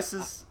know what? This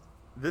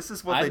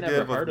is what I'd they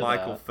did with heard of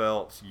Michael that.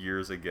 Phelps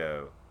years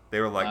ago. They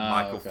were like,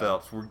 Michael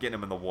Phelps, we're getting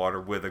him in the water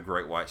with a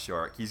great white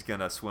shark. He's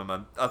gonna swim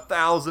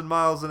 1,000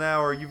 miles an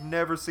hour. You've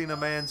never seen a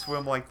man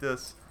swim like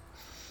this.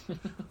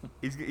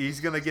 He's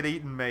gonna get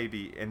eaten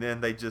maybe, and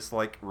then they just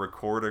like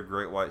record a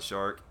great white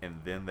shark,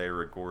 and then they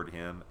record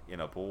him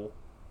in a pool.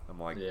 I'm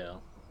like, yeah.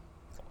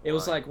 It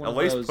was like one at of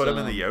least those, put him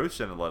in the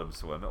ocean and let him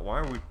swim. Why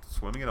are we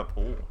swimming in a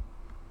pool?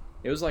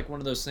 It was like one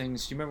of those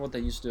things. You remember what they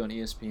used to do on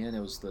ESPN? It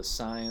was the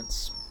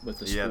science with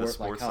the sport, the like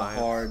sports how science.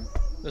 hard.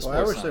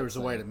 I wish there was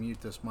a way to mute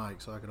this mic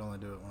so I could only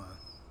do it when I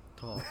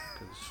talk,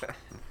 because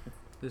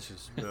this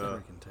is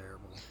freaking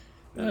terrible.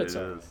 It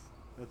is.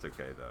 That's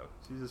okay though.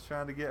 She's just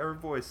trying to get her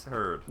voice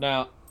heard.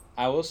 Now,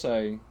 I will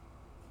say,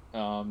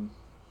 I'd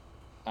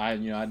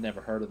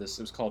never heard of this.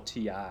 It was called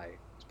TI.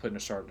 It's putting a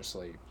shark to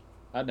sleep.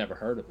 I'd never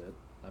heard of it.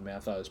 I mean, I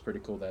thought it was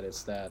pretty cool that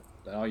it's that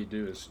all you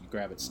do is you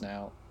grab its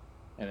snout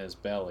and its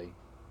belly,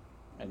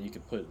 and you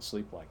can put it to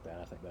sleep like that.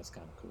 I think that's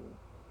kind of cool.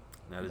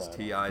 Now does I TI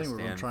think we're gonna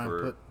stand try and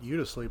for? put you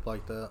to sleep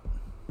like that.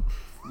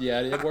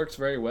 Yeah, it works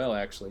very well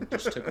actually.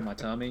 Just tickle my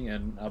tummy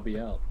and I'll be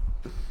out.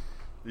 Do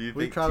you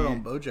We think tried it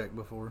on BoJack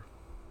before.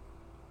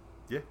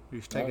 Yeah. You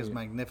just take his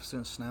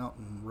magnificent snout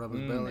and rub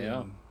his belly,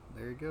 and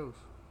there he goes.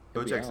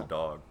 BoJack's a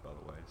dog, by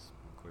the way. So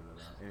clear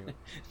that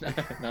out.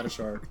 Anyway. Not a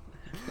shark.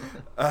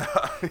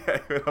 Yeah,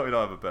 we don't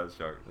have a pet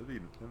shark.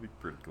 That'd be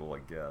pretty cool, I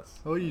guess.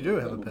 Well, you do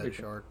have a pet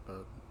shark,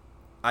 but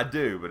I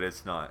do, but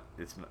it's not.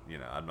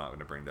 I'm not going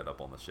to bring that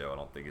up on the show. I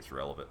don't think it's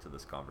relevant to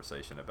this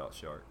conversation about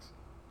sharks.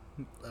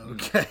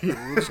 okay,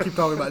 we'll just keep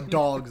talking about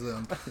dogs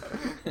then.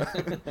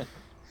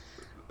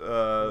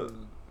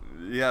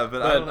 Yeah,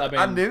 but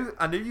I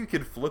knew you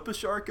could flip a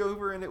shark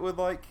over and it would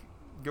like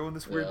go in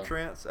this weird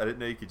trance. I didn't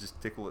know you could just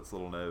tickle its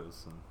little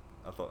nose, and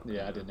I thought.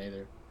 Yeah, I didn't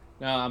either.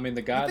 No, I mean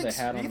the guy they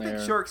had on there. You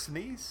think sharks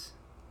sneeze?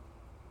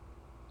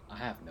 I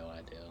have no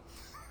idea.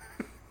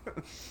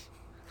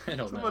 I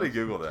don't Somebody know.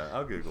 Google that.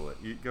 I'll Google it.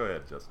 You go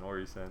ahead, Justin. What were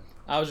you saying?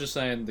 I was just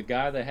saying the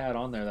guy they had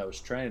on there that was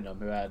training him,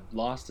 who had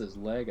lost his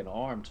leg and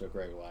arm to a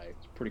great white.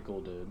 It's a pretty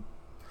cool dude.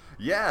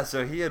 Yeah,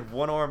 so he had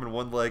one arm and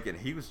one leg, and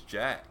he was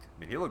jacked. I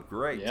mean, he looked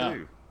great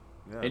too.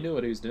 Yeah. He knew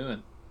what he was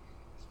doing.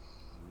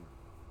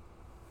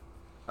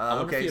 I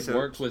wonder if he had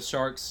worked with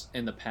sharks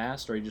in the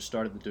past, or he just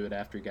started to do it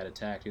after he got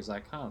attacked. He's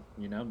like,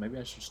 maybe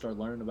I should start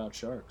learning about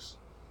sharks.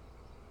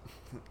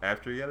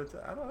 After he got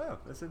attacked? I don't know.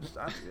 That's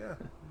interesting. Yeah.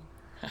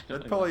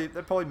 That'd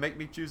probably make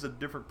me choose a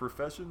different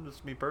profession,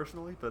 just me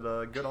personally, but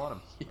good on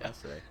him, I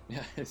say.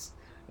 Yeah,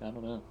 I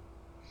don't know.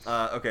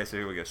 Okay, so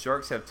here we go.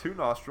 Sharks have two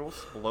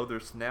nostrils below their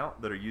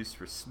snout that are used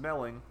for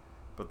smelling,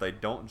 but they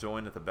don't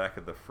join at the back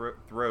of the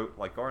throat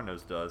like our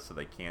nose does, so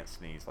they can't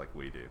sneeze like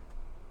we do.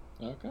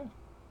 Okay.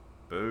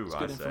 Boo,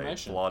 I say.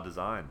 Flawed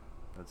design.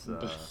 That's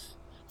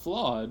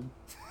flawed?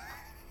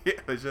 Yeah,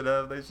 they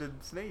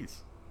should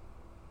sneeze.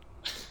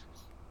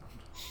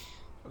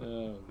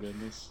 Oh,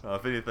 goodness.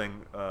 If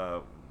anything,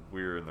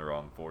 we're in the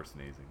wrong for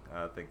sneezing.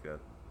 I think that...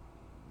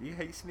 You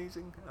hate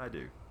sneezing? I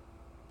do.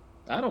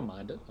 I don't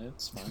mind it.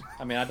 It's fine.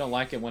 I mean, I don't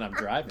like it when I'm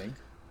driving.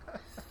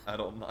 I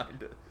don't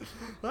mind it.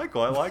 I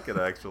quite like it,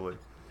 actually.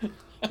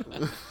 I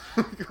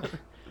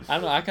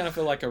don't know. I kind of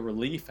feel like a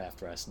relief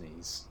after I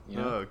sneeze. You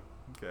know? Oh,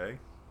 okay.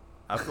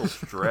 I feel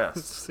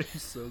stressed. This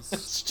is so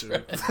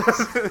stupid.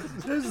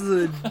 This is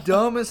the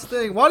dumbest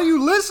thing. Why do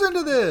you listen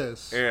to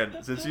this?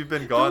 Aaron, since you've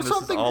been gone, Do this is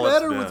something all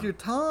better it's been. with your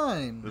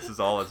time. This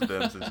is all it's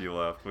been since you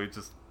left. This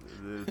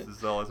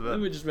is all it's been.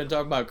 We've just been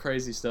talking about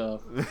crazy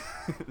stuff.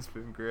 It's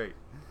been great.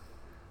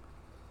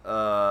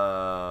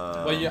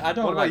 Well, yeah, I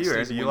don't what like about you,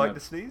 Aaron? sneezing Do you when like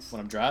to sneeze?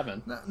 when I'm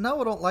driving.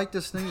 No, I don't like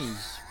to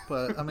sneeze.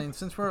 But I mean,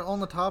 since we're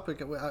on the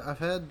topic, I've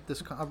had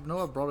this. I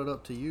know I brought it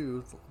up to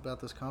you about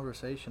this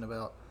conversation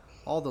about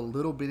all the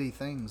little bitty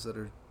things that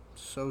are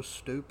so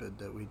stupid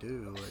that we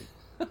do.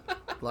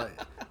 Like,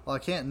 well, I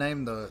can't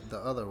name the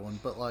other one,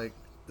 but like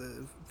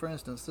for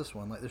instance, this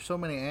one. Like, there's so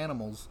many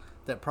animals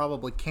that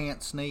probably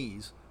can't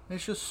sneeze. And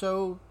it's just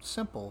so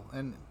simple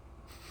and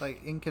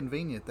like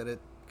inconvenient that it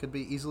could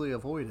be easily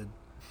avoided.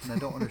 And I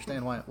don't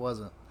understand why it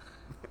wasn't.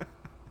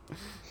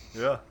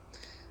 Yeah.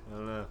 I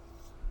don't know.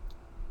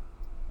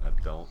 I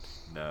don't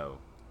know.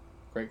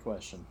 Great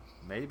question.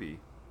 Maybe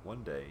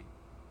one day,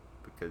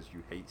 because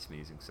you hate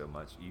sneezing so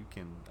much, you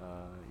can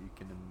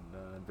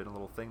invent a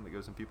little thing that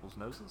goes in people's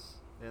noses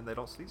and they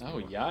don't sneeze Oh,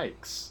 anymore.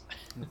 yikes.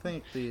 I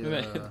think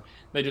the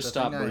They just the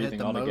stop thing I hate breathing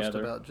the most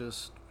altogether. about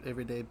just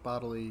everyday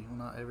bodily, well,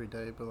 not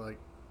everyday, but like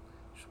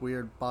just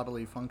weird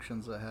bodily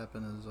functions that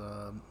happen is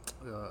I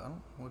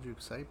don't, what would you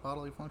say,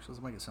 bodily functions?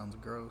 Make it sounds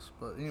gross,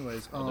 but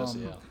anyways, It does,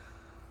 yeah.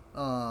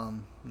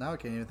 now I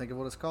can't even think of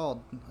what it's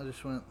called. I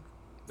just went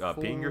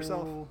Peeing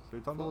yourself? Is that what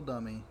you're talking full about?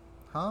 dummy,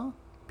 huh?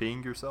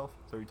 Peeing yourself?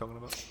 Is that what you're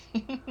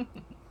talking about?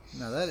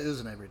 No, that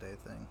is an everyday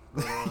thing.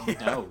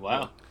 But, Oh,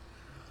 wow.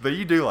 But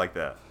you do like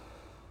that.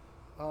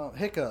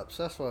 hiccups.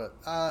 That's what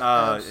I Yeah,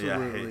 I hate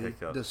absolutely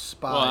hiccups.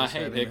 despise. Well, I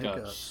hate having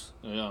hiccups.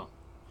 Yeah. Yeah.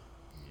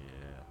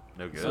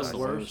 No good. That's the the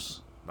worst.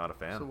 worst. Not a It's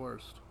fan. the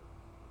worst.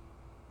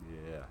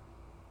 Yeah.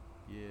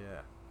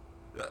 Yeah.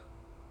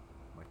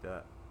 Like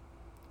that.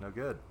 No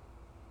good.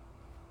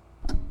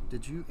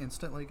 Did you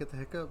instantly get the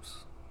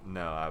hiccups?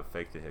 No, I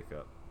faked a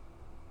hiccup.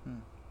 Hmm.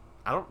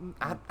 I don't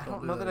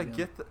Don't do know that that I again.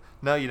 get the.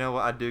 No, you know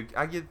what I do?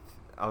 I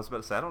was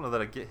about to say I don't know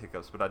that I get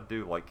hiccups, but I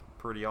do like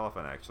pretty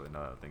often actually.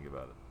 Now that I think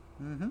about it.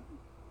 Mm-hmm.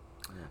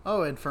 Yeah.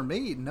 Oh, and for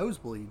me,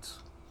 nosebleeds.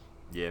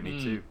 Yeah, me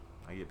Mm. too.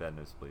 I get bad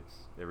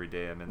nosebleeds every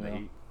day. I'm in the Yeah.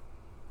 heat.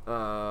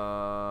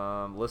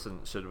 Listen,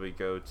 should we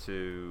go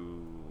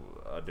to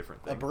a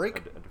different thing? A break?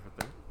 A different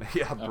thing?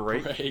 Yeah, a A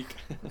break. break.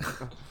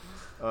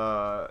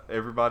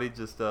 Everybody,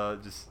 just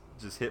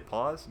hit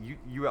pause.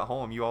 You at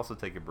home, you also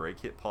take a break.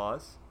 Hit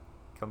pause.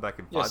 Come back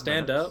in 5 Yeah,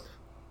 stand minutes. up.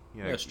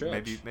 You know, Yeah,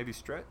 stretch. Maybe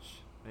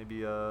stretch.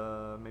 Maybe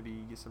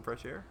get some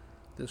fresh air.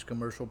 This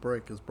commercial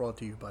break is brought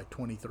to you by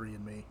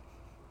 23andMe.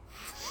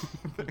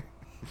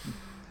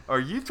 Are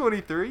you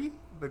 23?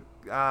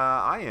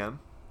 I am.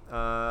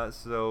 I.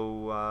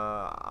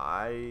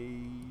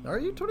 Are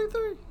you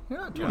 23? You're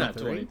not 23. You're not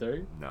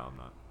 23. No, I'm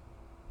not.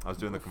 I was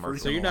doing the Well, free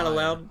commercial. So you're not Liar.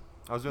 allowed.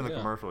 I was doing the Yeah.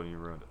 commercial and you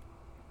ruined it.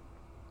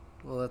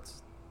 Well,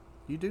 that's.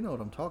 You do know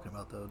what I'm talking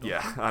about, though. Don't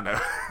Yeah, you? I know.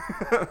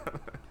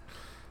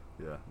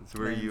 Yeah, it's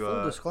where And you.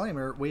 full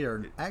disclaimer: we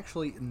are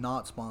actually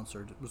not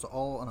sponsored. It was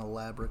all an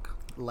elaborate.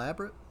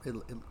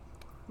 Ooh,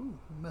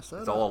 messed that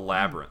It's up. all a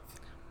labyrinth.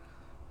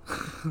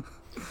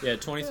 Yeah,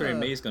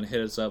 23andMe Yeah. is going to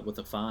hit us up with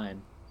a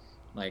fine.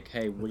 Like,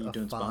 hey, what are you A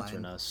doing fine.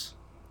 sponsoring us?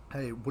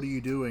 Hey, what are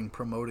you doing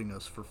promoting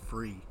us for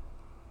free?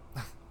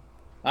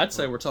 I'd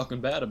say we're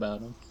talking bad about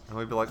them. And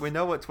we'd be like, we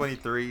know what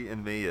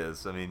 23andMe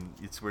is. I mean,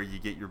 it's where you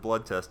get your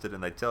blood tested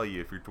and they tell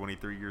you if you're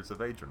 23 years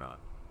of age or not.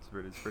 It's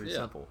pretty Yeah.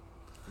 simple.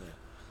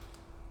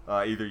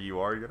 Either you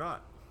are or you're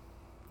not.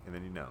 And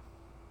then you know.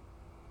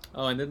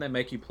 Oh, and then they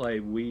make you play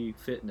Wii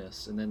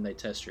Fitness, and then they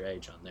test your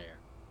age on there.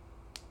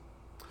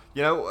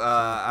 You know,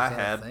 I Is that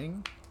a had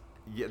thing?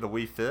 the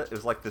Wii Fit. It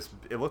was like this.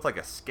 It looked like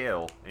a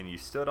scale, and you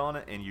stood on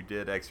it, and you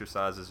did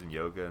exercises and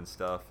yoga and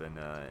stuff, and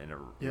it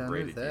Yeah, I knew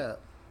rated you. that.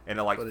 And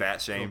it like But fat it'll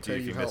shamed you tell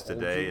if you you how missed a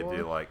old day. you It'd be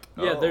are? like,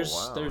 Yeah, oh, there's-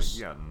 wow, there's-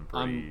 you gotten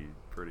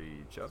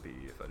pretty chubby,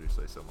 if I do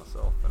say so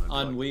myself. And I'd be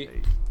On like, Wii-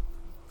 hey,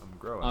 I'm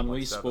growing. On I'm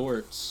like Wii 7.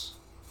 Sports.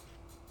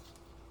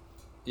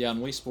 Yeah, on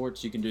Wii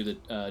Sports, you can do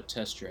the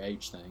test your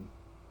age thing.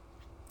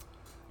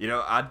 You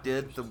know, I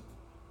did the.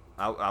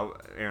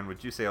 Aaron,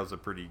 would you say I was a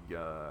pretty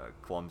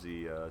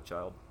clumsy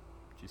child?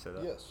 Would you say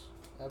that? Yes,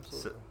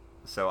 absolutely.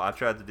 So I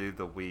tried to do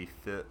the Wii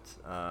Fit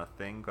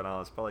thing when I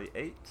was probably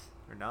 8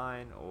 or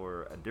 9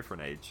 or a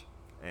different age,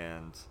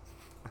 and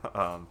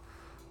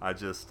I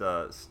just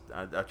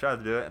I tried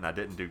to do it and I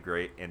didn't do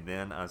great, and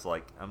then I was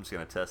like, I'm just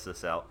gonna test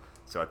this out.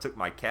 So I took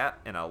my cat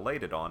and I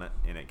laid it on it,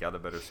 and it got a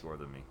better score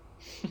than me.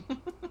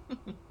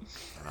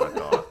 And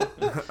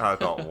I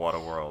thought, what a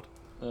world!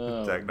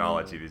 Oh,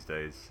 Technology man. these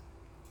days,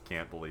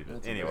 can't believe it.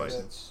 That's Anyway,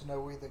 amazing.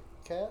 Snowy the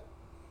cat.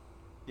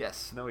 yes,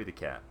 Snowy the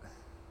cat.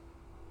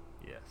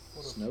 Yes.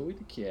 Snowy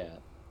the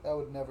cat. I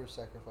would never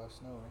sacrifice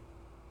Snowy.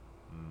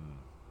 Mm.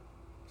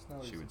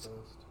 Snowy's She the would-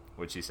 best.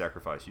 Would she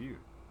sacrifice you?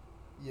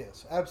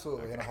 Yes,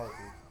 absolutely, in a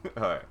heartbeat.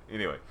 All right.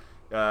 Anyway,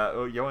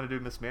 you want to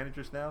do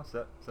mismanagers now? Is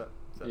that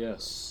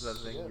Yes. Is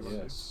that a thing you want to do?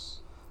 Yes.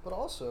 But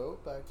also,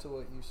 back to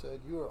what you said,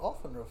 you are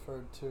often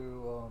referred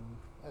to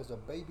as a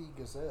baby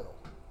gazelle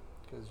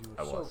because you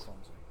I were so was.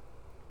 clumsy.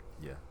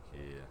 Yeah.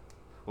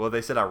 Well,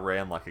 they said I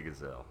ran like a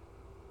gazelle,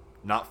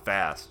 not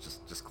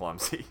fast, just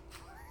clumsy.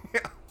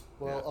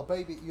 Well, Yeah. a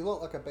baby, you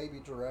look like a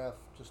baby giraffe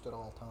just at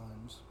all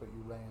times, but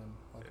you ran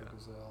like Yeah. a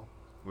gazelle.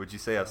 Would you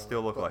say I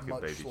still look but like a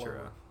much baby slower.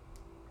 giraffe?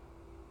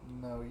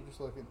 No, you just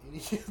look an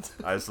idiot.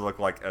 I just look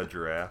like a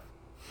giraffe.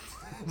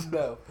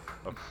 No.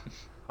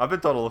 I've been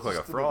told I look like a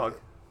Just an frog,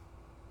 idiot.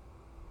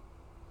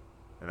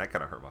 and that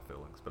kind of hurt my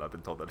feelings. But I've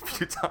been told that a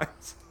few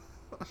times.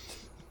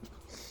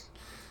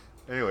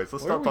 Anyways,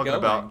 let's Where are stop we talking going?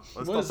 about.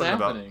 What Let's is stop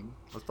talking happening?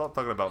 about. Let's stop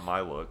talking about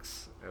my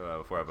looks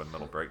before I have a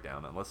mental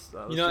breakdown. And let's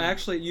You know, do-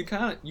 actually, you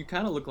kind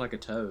of look like a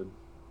toad.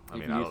 I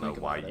mean, If I you don't know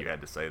think why about you it.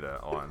 had to say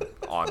that on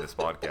this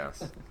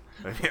podcast.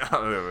 I mean, I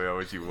don't know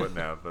what you wouldn't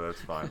have, but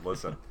that's fine.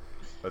 Listen,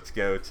 let's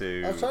go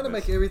to. I was trying to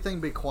Miss- make everything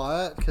be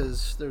quiet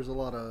because there's a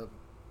lot of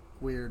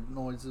weird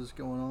noises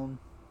going on,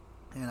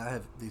 and I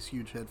have these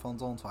huge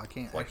headphones on, so I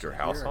can't Like actually your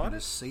house hear. I can haunted?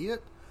 just see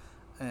it,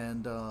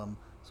 and so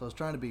I was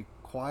trying to be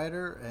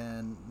quieter,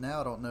 and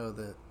now I don't know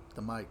that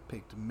the mic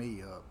picked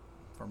me up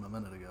from a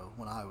minute ago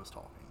when I was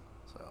talking.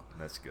 So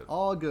That's good.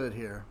 all good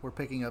here. We're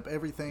picking up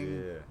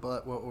everything Yeah.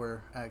 but what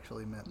we're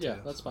actually meant to. Yeah,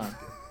 that's So fine.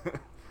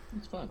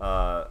 It's fine.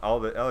 All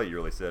that you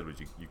really said was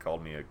you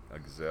called me a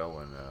gazelle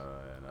and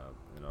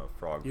a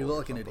frog. You boy look or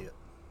like an something. idiot.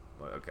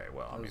 Well, okay,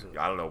 well, I That mean, was it.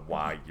 I don't know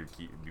why you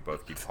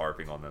both keep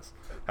harping on this.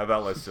 How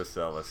about let's go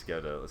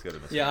to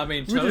Miss Yeah, I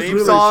mean, We're just theme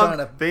really song, trying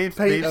to theme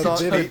paint a song,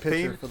 vivid theme,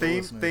 picture for the theme,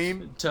 listeners.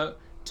 theme.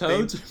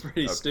 Toad's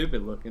pretty Okay.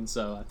 stupid looking,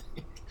 so I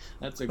think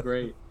that's a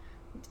great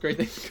thing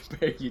to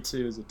compare you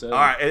to as a toad. All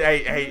right,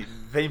 hey,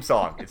 theme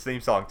song. It's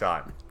theme song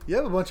time. You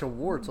have a bunch of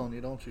warts on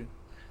you, don't you?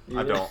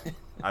 I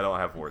Yeah. don't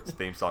have words.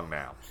 Theme song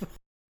now.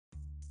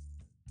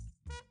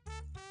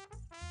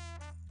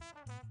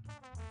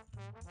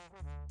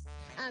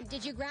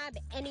 Did you grab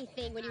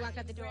anything when you walked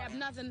out the door? Grab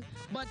nothing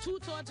but two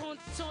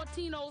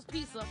Tortino's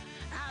pizza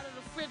out of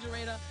the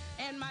refrigerator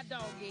and my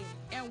doggy,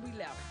 and we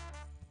left.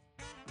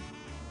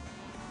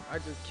 I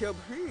just kept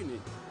hearing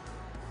it.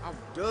 I'm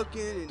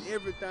ducking and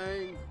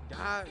everything.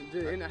 Died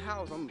just in the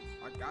house.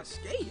 I got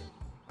scared.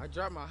 I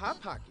dropped my hot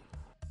pocket.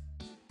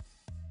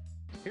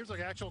 Here's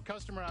an actual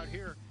customer out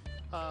here.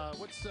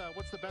 What's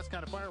the best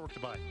kind of firework to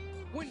buy?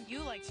 Wouldn't you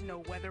like to know,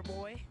 Weather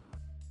Boy?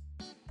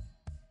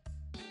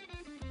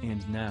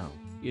 And now,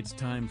 it's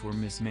time for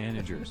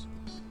mismanagers.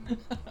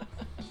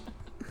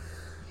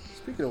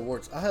 Speaking of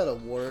warts, I had a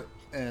wart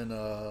and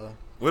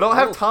We don't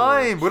have middle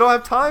time. school. We don't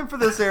have time for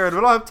this, Aaron.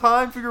 We don't have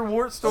time for your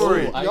wart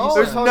story. Oh, I Y'all used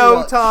were There's talking no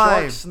about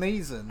time. sharks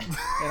sneezing,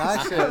 and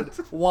I said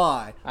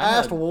why. I I had-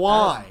 asked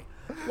why,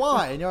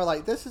 why, and you're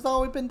like, "This is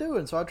all we've been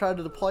doing." So I tried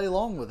to play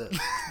along with it. You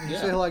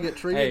Yeah. see how I get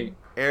treated? Hey,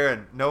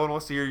 Aaron, no one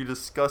wants to hear your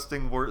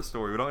disgusting wart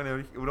story. We don't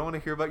want to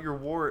hear about your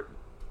wart.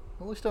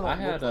 At least I don't I look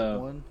had, like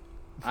one.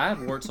 I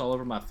had warts all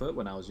over my foot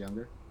when I was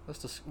younger. That's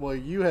just well,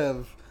 you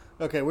have.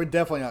 Okay, we're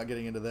definitely not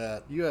getting into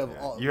that. You have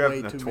Yeah, you have way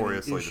too many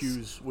notoriously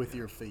issues with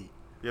your feet.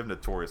 You have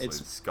notoriously It's-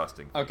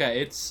 disgusting.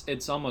 Okay,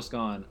 it's almost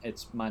gone.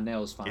 It's my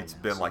nails fine. It's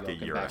now, been so like y'all a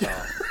can year back and a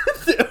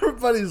off.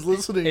 Everybody's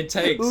listening. It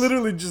takes-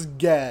 literally just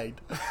gagged.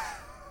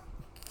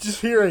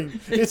 Just hearing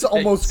it's It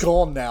almost takes-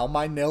 gone now.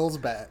 My nail's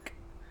back.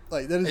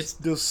 Like that is It's-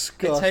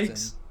 disgusting.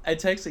 It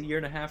takes a year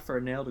and a half for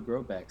a nail to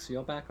grow back. So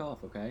y'all back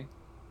off, okay?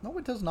 No,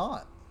 it does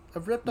not.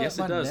 I've ripped Yes,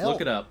 out it my does. nail.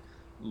 Look it up.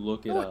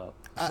 Look it No, up.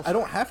 I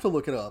don't have to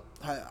look it up.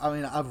 I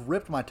mean, I've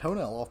ripped my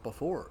toenail off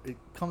before. It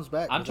comes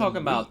back. I'm within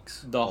talking about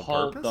weeks. the On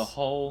whole. purpose? The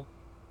whole.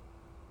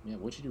 Yeah,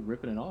 what you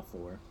ripping it off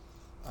for?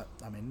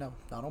 I mean, no,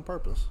 not on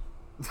purpose.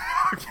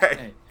 Okay,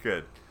 Hey.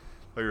 good.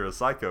 Well, you're a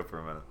psycho for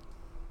a minute.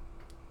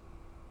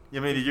 I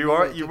mean, It you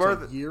are takes you are a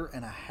the, year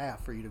and a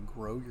half for you to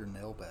grow your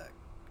nail back.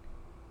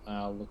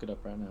 I'll look it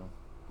up right now.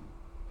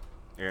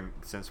 and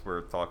since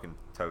we're talking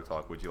toe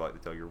talk, would you like to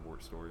tell your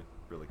wart story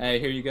really? Hey,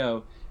 here you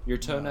go. Your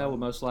toenail No. will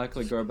most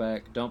likely grow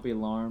back. Don't be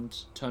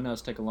alarmed.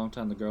 Toenails take a long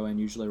time to grow in,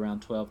 usually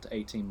around 12 to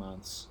 18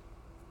 months.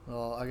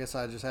 Well, I guess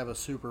I just have a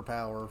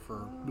superpower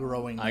for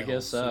growing. I nails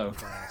guess so. super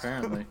fast.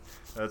 Apparently.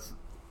 That's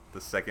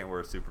the second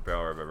worst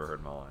superpower I've ever heard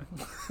in my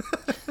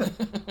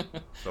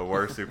life. The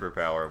worst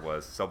superpower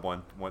was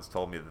someone once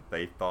told me that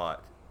they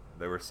thought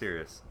they were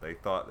serious. They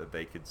thought that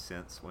they could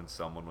sense when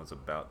someone was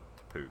about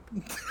to poop,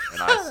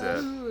 and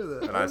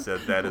I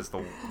said that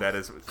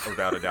is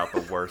without a doubt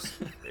the worst,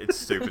 it's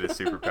stupidest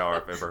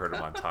superpower I've ever heard in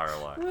my entire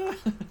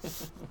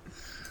life.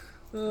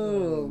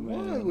 Oh,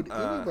 why man. would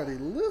anybody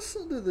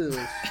listen to this?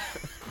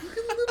 You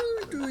can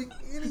literally doing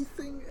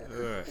anything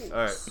else.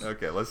 All right,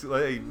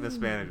 okay. Hey, Miss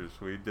Managers,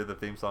 we did the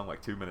theme song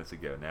like 2 minutes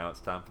ago. Now it's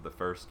time for the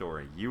first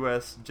story.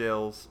 U.S.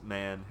 jails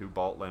man who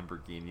bought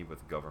Lamborghini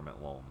with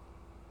government loan.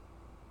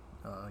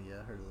 Oh yeah,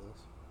 I heard of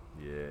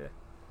this. Yeah.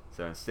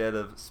 So instead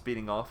of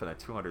speeding off in a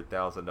 $200,000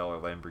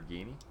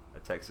 Lamborghini, a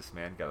Texas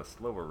man got a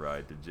slower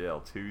ride to jail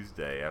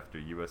Tuesday after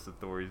U.S.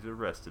 authorities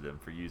arrested him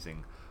for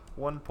using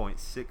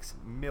 $1.6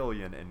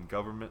 million in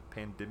government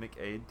pandemic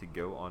aid to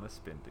go on a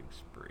spending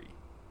spree.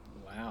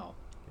 Wow.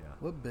 Yeah.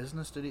 What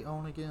business did he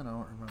own again? I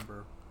don't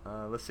remember.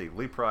 Let's see.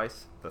 Lee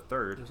Price, the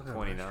third, It was like a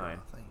 29, restaurant,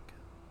 I think.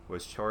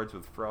 was charged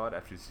with fraud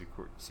after he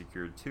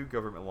secured 2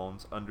 government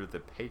loans under the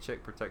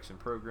Paycheck Protection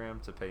Program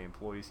to pay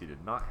employees he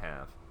did not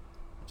have,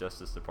 the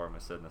Justice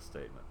Department said in a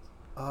statement.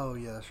 Oh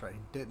yeah, that's right. He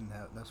didn't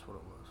have. That's what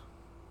it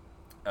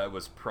was. It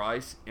was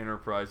Price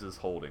Enterprises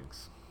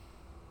Holdings.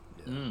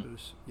 Yeah, Mm. it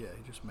was, yeah.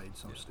 He just made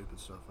some stupid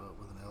stuff up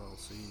with an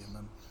LLC and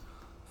then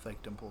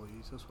faked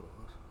employees. That's what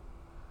it was.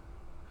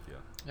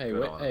 Yeah. Hey,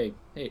 Good wait, on him.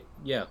 hey,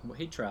 yeah, well,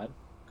 he tried.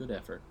 Good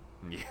effort.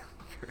 Yeah.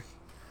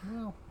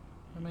 Well,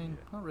 I mean,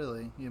 not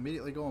really. You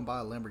immediately go and buy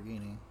a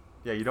Lamborghini.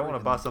 Yeah, you don't want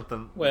to buy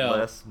something Well,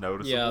 less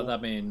noticeable. Yeah, I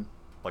mean,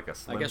 like a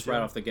Slim I guess Jim.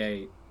 right off the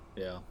gate.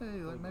 Yeah. Hey,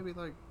 like maybe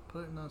like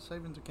put it in a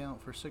savings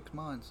account for 6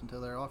 months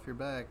until they're off your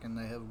back and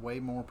they have way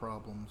more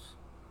problems.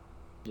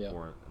 Yeah.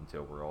 Or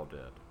until we're all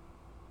dead.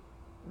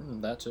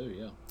 That too,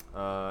 yeah.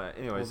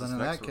 Anyways, well, then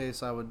in that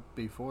case, I would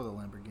be for the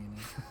Lamborghini.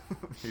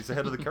 He's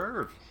ahead of the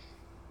curve.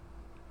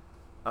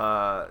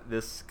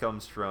 This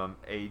comes from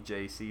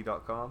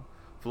AJC.com.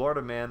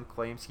 Florida man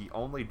claims he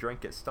only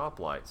drank at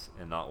stoplights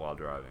and not while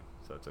driving,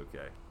 so it's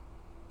okay.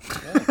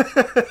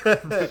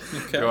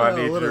 Do I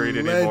need to read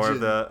any more of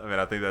that? I mean,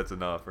 I think that's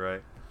enough,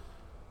 right?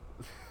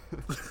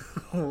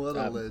 What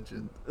a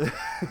legend.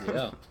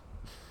 Yeah.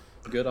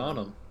 Good on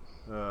him.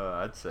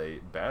 I'd say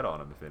bad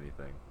on him, if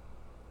anything.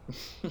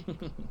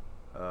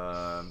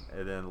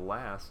 And then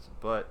last,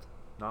 but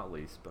not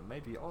least, but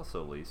maybe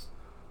also least,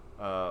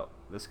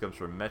 this comes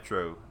from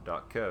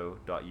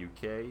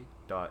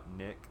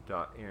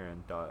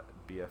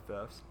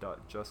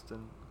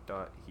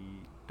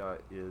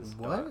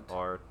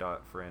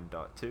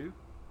metro.co.uk.nick.aaron.bff.justin.he.is.r.friend.2.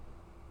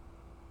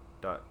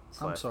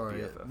 I'm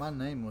sorry, BFF. my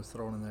name was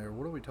thrown in there.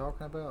 What are we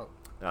talking about?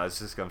 This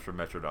just comes from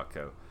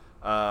metro.co.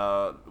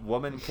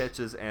 Woman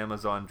catches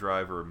Amazon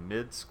driver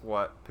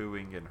mid-squat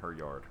pooing in her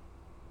yard.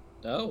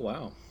 Oh,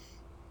 wow.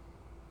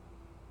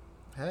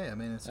 Hey, I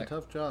mean, it's a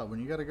tough job. When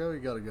you gotta go, you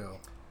gotta go.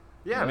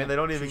 Yeah, I mean, they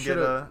don't even get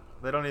air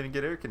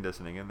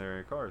conditioning in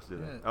their cars, do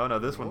they? Yeah. Oh no,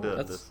 this one did.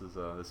 That's-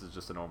 This is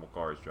just a normal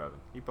car he's driving.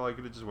 He probably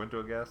could have just went to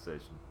a gas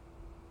station.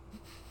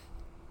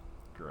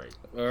 Great.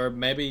 Or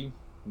maybe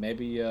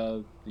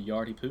the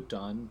yard he pooped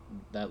on,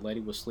 that lady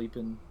was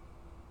sleeping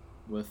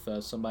with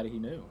somebody he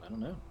knew. I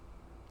don't know.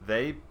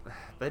 They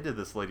did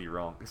this lady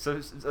wrong. So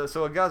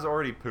a guy's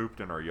already pooped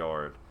in her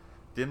yard.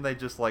 Didn't they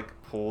just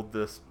like pulled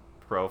this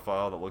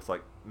profile that looks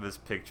like this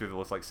picture that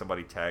looks like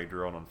somebody tagged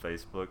her on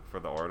Facebook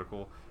for the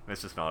article, and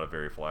it's just not a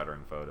very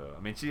flattering photo. I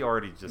mean, she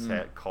already just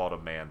had caught a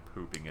man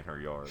pooping in her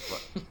yard.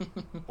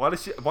 Why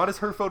does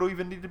her photo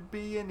even need to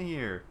be in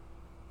here?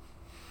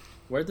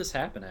 Where'd this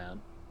happen at?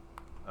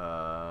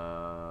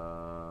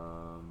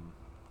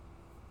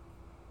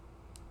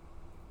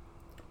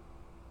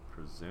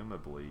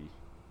 Presumably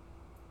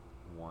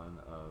one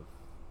of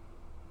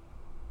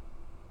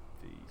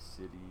the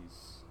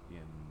cities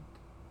in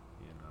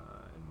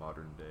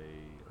modern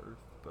day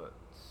Earth, but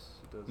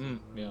it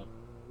doesn't. Yeah.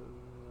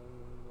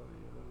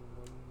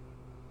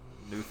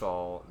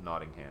 Newthall,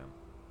 Nottingham.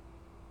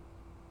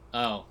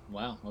 Oh,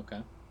 wow.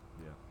 Okay.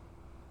 Yeah.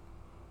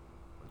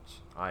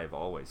 Which I have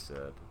always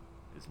said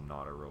is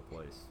not a real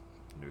place.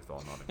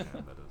 Newthall,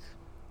 Nottingham, that is.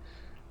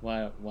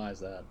 Why is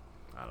that?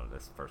 I don't know.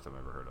 That's the first time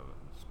I've ever heard of it.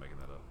 I'm just making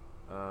that up.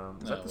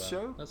 Is Oh, that the well,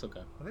 show? That's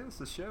okay. I think that's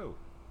the show.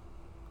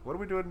 What are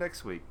we doing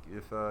next week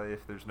if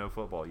there's no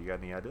football? You got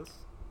any ideas?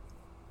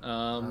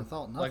 I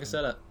thought nothing. Like I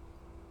said, I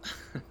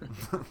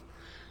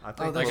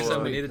think like I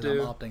said, we need to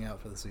do. I'm opting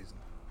out for the season.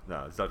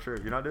 No, it's not true.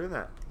 You're not doing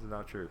that. It's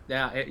not true.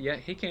 Yeah,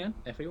 he can.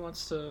 If he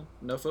wants to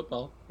no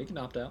football, he can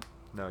opt out.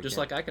 No, you just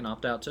can't. like I can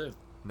opt out too.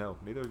 No,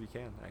 neither of you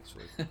can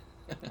actually.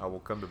 I will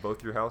come to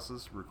both your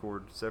houses,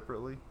 record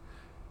separately.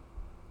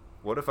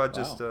 What if I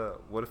just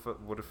what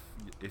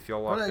if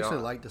y'all opt out? I'd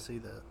actually like to see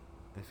that.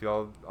 If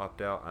y'all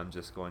opt out, I'm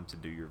just going to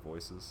do your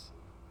voices,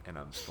 and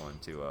I'm just going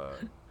to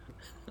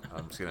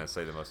I'm just gonna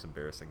say the most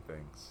embarrassing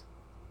things.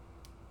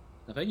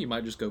 I think you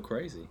might just go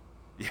crazy.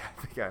 Yeah,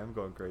 I think I am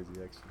going crazy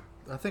actually.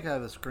 I think I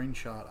have a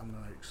screenshot I'm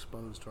going to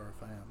expose to our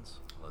fans.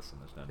 Listen,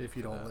 there's no if need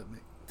you for don't that. let me.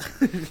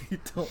 If you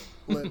don't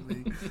let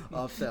me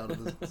opt out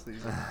of this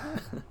season.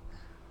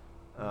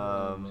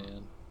 Oh,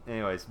 man.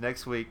 Anyways,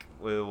 next week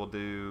we will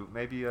do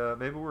maybe we'll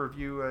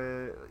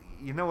review.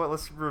 You know what?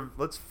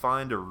 Let's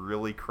find a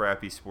really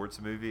crappy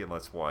sports movie and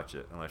let's watch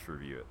it and let's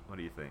review it. What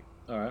do you think?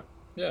 All right.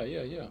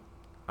 Yeah.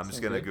 I'm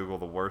just gonna Google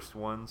the worst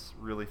ones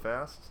really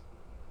fast.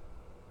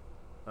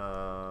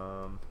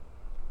 Awful.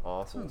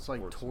 Sounds like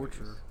sports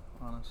torture, movies.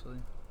 honestly.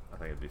 I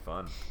think it'd be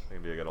fun. I think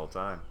it'd be a good old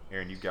time.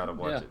 Aaron, you gotta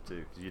watch it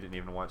too, because you didn't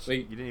even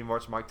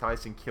watch Mike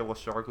Tyson kill a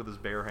shark with his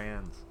bare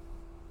hands.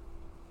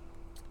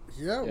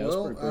 Yeah, Yeah,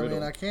 well, that's I pretty mean,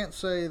 brutal. I can't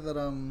say that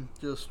I'm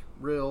just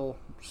real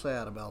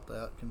sad about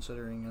that,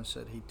 considering I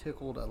said he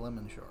tickled a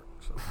lemon shark.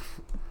 So.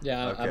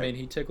 Yeah, Okay. I mean,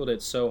 he tickled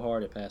it so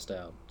hard it passed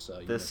out.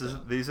 So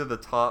These are the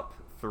top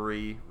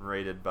 3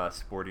 rated by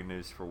Sporting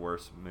News for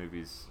worst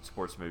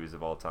sports movies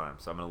of all time.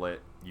 So I'm gonna let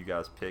you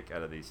guys pick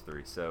out of these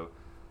 3. So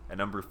at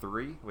number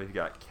 3, we've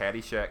got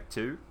Caddyshack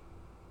 2.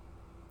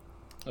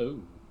 Oh,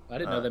 I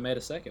didn't know they made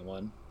a second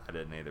one. I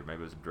didn't either.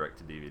 Maybe it was a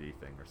direct-to-DVD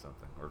thing or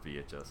something, or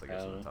VHS, I guess, I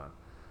at don't the time.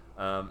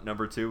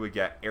 Number 2, we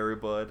got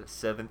Airbud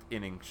 7th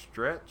Inning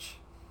Stretch.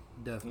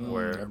 Definitely.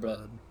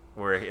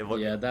 Where it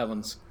looked. Yeah, that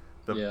one's.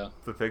 The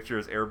picture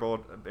is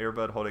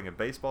Airbud holding a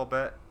baseball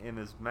bat in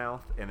his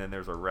mouth, and then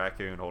there's a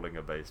raccoon holding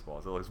a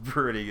baseball. So it looks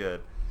pretty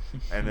good.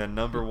 And then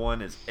number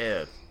 1 is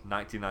Ed,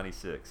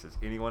 1996. Has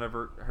anyone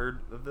ever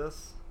heard of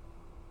this?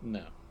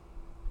 No.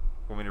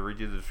 Want me to read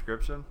you the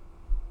description?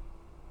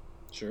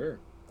 Sure.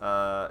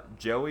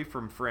 Joey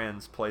from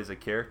Friends plays a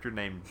character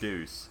named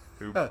Deuce.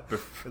 Who It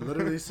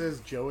literally says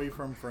Joey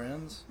from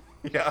Friends.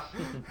 Yeah.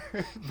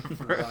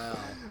 Wow.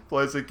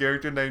 Plays a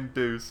character named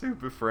Deuce who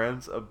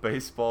befriends a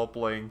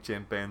baseball-playing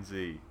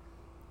chimpanzee.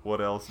 What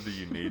else do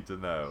you need to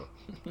know?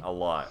 A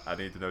lot. I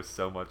need to know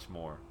so much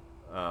more.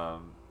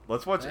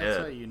 Let's watch That's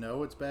how Ed. you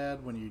know it's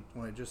bad when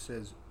it just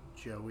says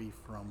Joey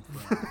from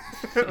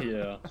Friends.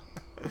 Yeah.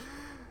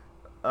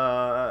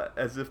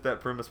 As if that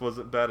premise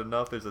wasn't bad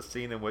enough, there's a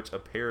scene in which a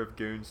pair of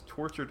goons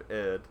tortured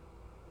Ed.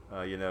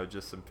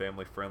 Just some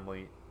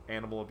family-friendly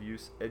animal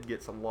abuse. Ed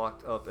gets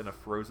locked up in a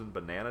frozen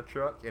banana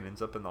truck and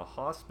ends up in the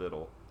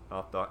hospital.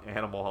 Not the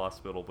animal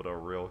hospital, but a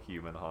real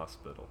human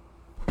hospital.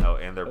 Oh,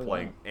 and they're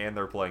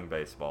playing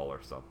baseball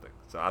or something.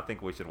 So I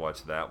think we should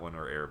watch that one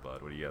or Air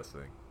Bud. What do you guys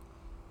think?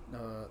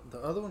 The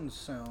other ones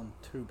sound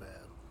too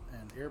bad,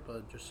 and Air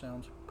Bud just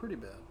sounds pretty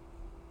bad.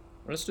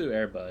 Let's do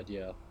Air Bud,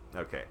 yeah.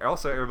 Okay.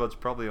 Also, Air Bud's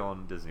probably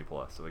on Disney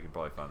Plus, so we can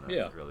probably find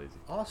that real easy.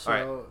 Also,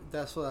 right.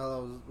 that's what I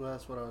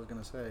was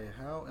gonna say.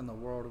 How in the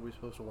world are we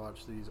supposed to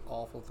watch these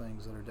awful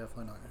things that are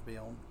definitely not going to be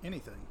on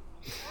anything?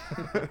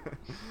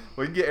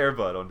 We can get Air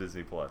Bud on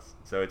Disney Plus.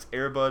 So it's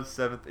Air Bud's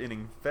 7th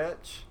Inning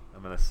Fetch.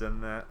 I'm gonna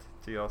send that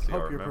to y'all so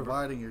y'all Hope you're remember.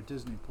 providing your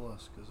Disney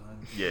Plus because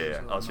I'm.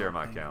 Yeah, I'll share not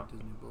my paying account. for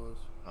Disney Plus.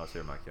 I'll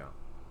share my account.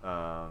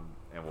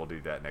 And we'll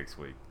do that next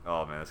week.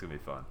 Oh man, that's gonna be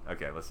fun.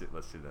 Okay, let's do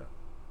that.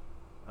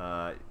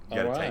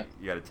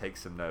 You gotta take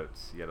some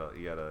notes. You gotta.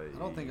 I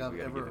don't think I've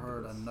ever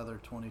heard another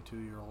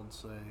 22-year-old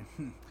say,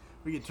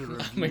 "We get to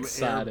review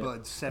Air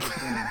Bud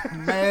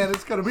 17." Man,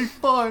 it's gonna be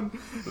fun.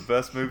 The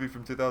best movie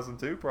from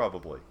 2002,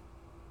 probably.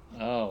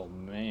 Oh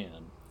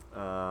man.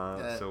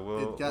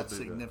 It got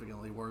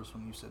significantly worse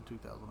when you said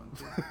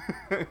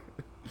 2002.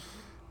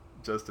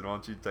 Justin, why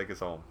don't you take us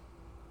home?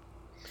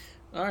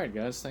 All right,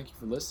 guys. Thank you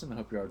for listening. I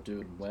hope you are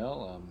doing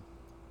well.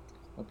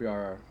 Hope you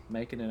are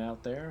making it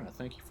out there.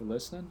 Thank you for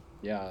listening.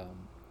 Yeah,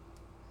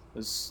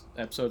 this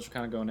episode's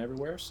kind of going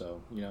everywhere,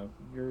 so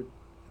you're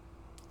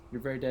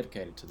very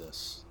dedicated to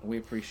this, and we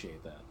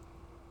appreciate that.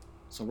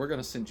 So we're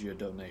gonna send you a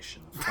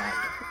donation of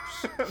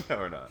 $5. No,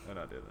 we're not. We're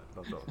not doing that.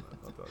 Don't tell them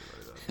that. Don't tell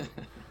anybody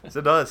that.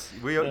 Send us.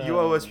 You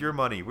owe us your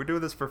money. We're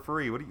doing this for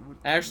free. What do you?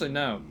 Actually,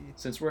 no.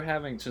 Since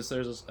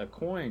there's a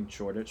coin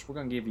shortage, we're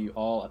gonna give you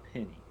all a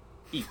penny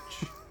each.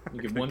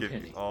 You get one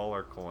penny. You all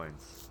our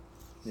coins.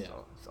 Yeah,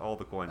 so it's all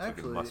the coins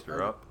we can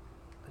muster up.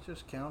 I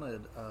just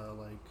counted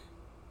like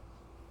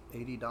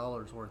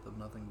 $80 worth of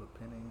nothing but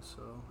pennies,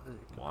 so I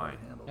could probably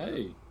handle that.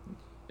 Hey,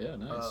 yeah,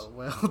 nice.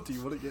 Well, do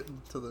you want to get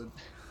into the?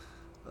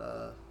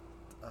 I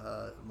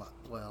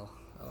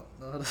don't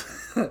know.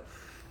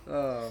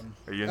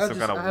 Are you in some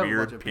kind of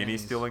weird penny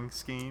stealing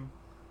scheme?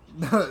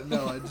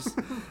 No,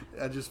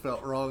 I just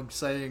felt wrong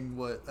saying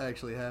what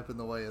actually happened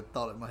the way I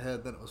thought it in my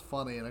head. Then it was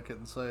funny, and I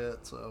couldn't say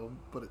it. So,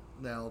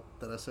 now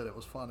that I said it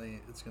was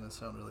funny, it's gonna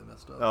sound really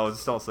messed up. Oh,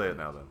 just don't say it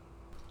now then.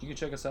 You can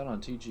check us out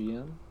on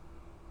TGM,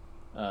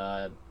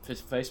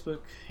 Facebook,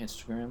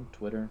 Instagram,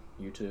 Twitter,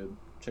 YouTube.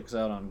 Check us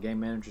out on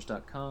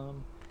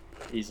GameManagers.com.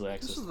 Easily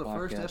access. This is the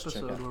first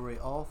episode where we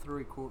all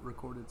three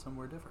recorded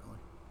somewhere differently.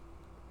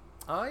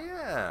 Oh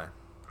yeah.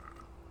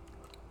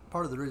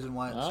 Part of the reason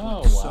why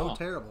Oh, it's wow. so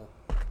terrible.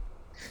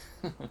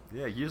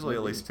 Yeah, usually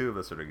at least two of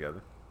us are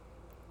together.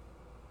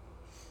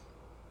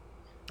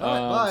 All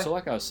right, bye. So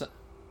like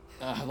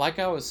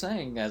I was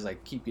saying, as I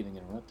keep getting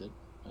interrupted,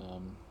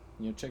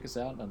 check us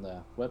out on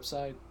the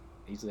website.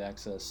 Easily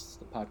access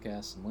the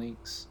podcasts and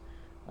links.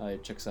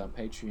 Check us out on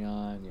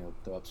Patreon.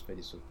 Throw up some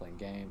videos of playing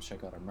games.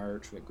 Check out our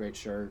merch. We got great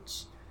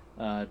shirts.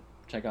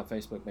 Check out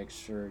Facebook. Make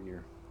sure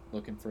you're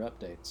looking for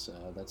updates.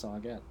 That's all I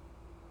got.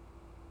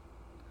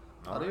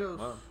 Adios.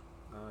 Right,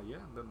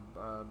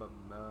 well,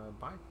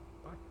 bye.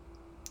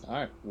 All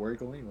right, where are you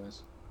going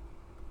anyways?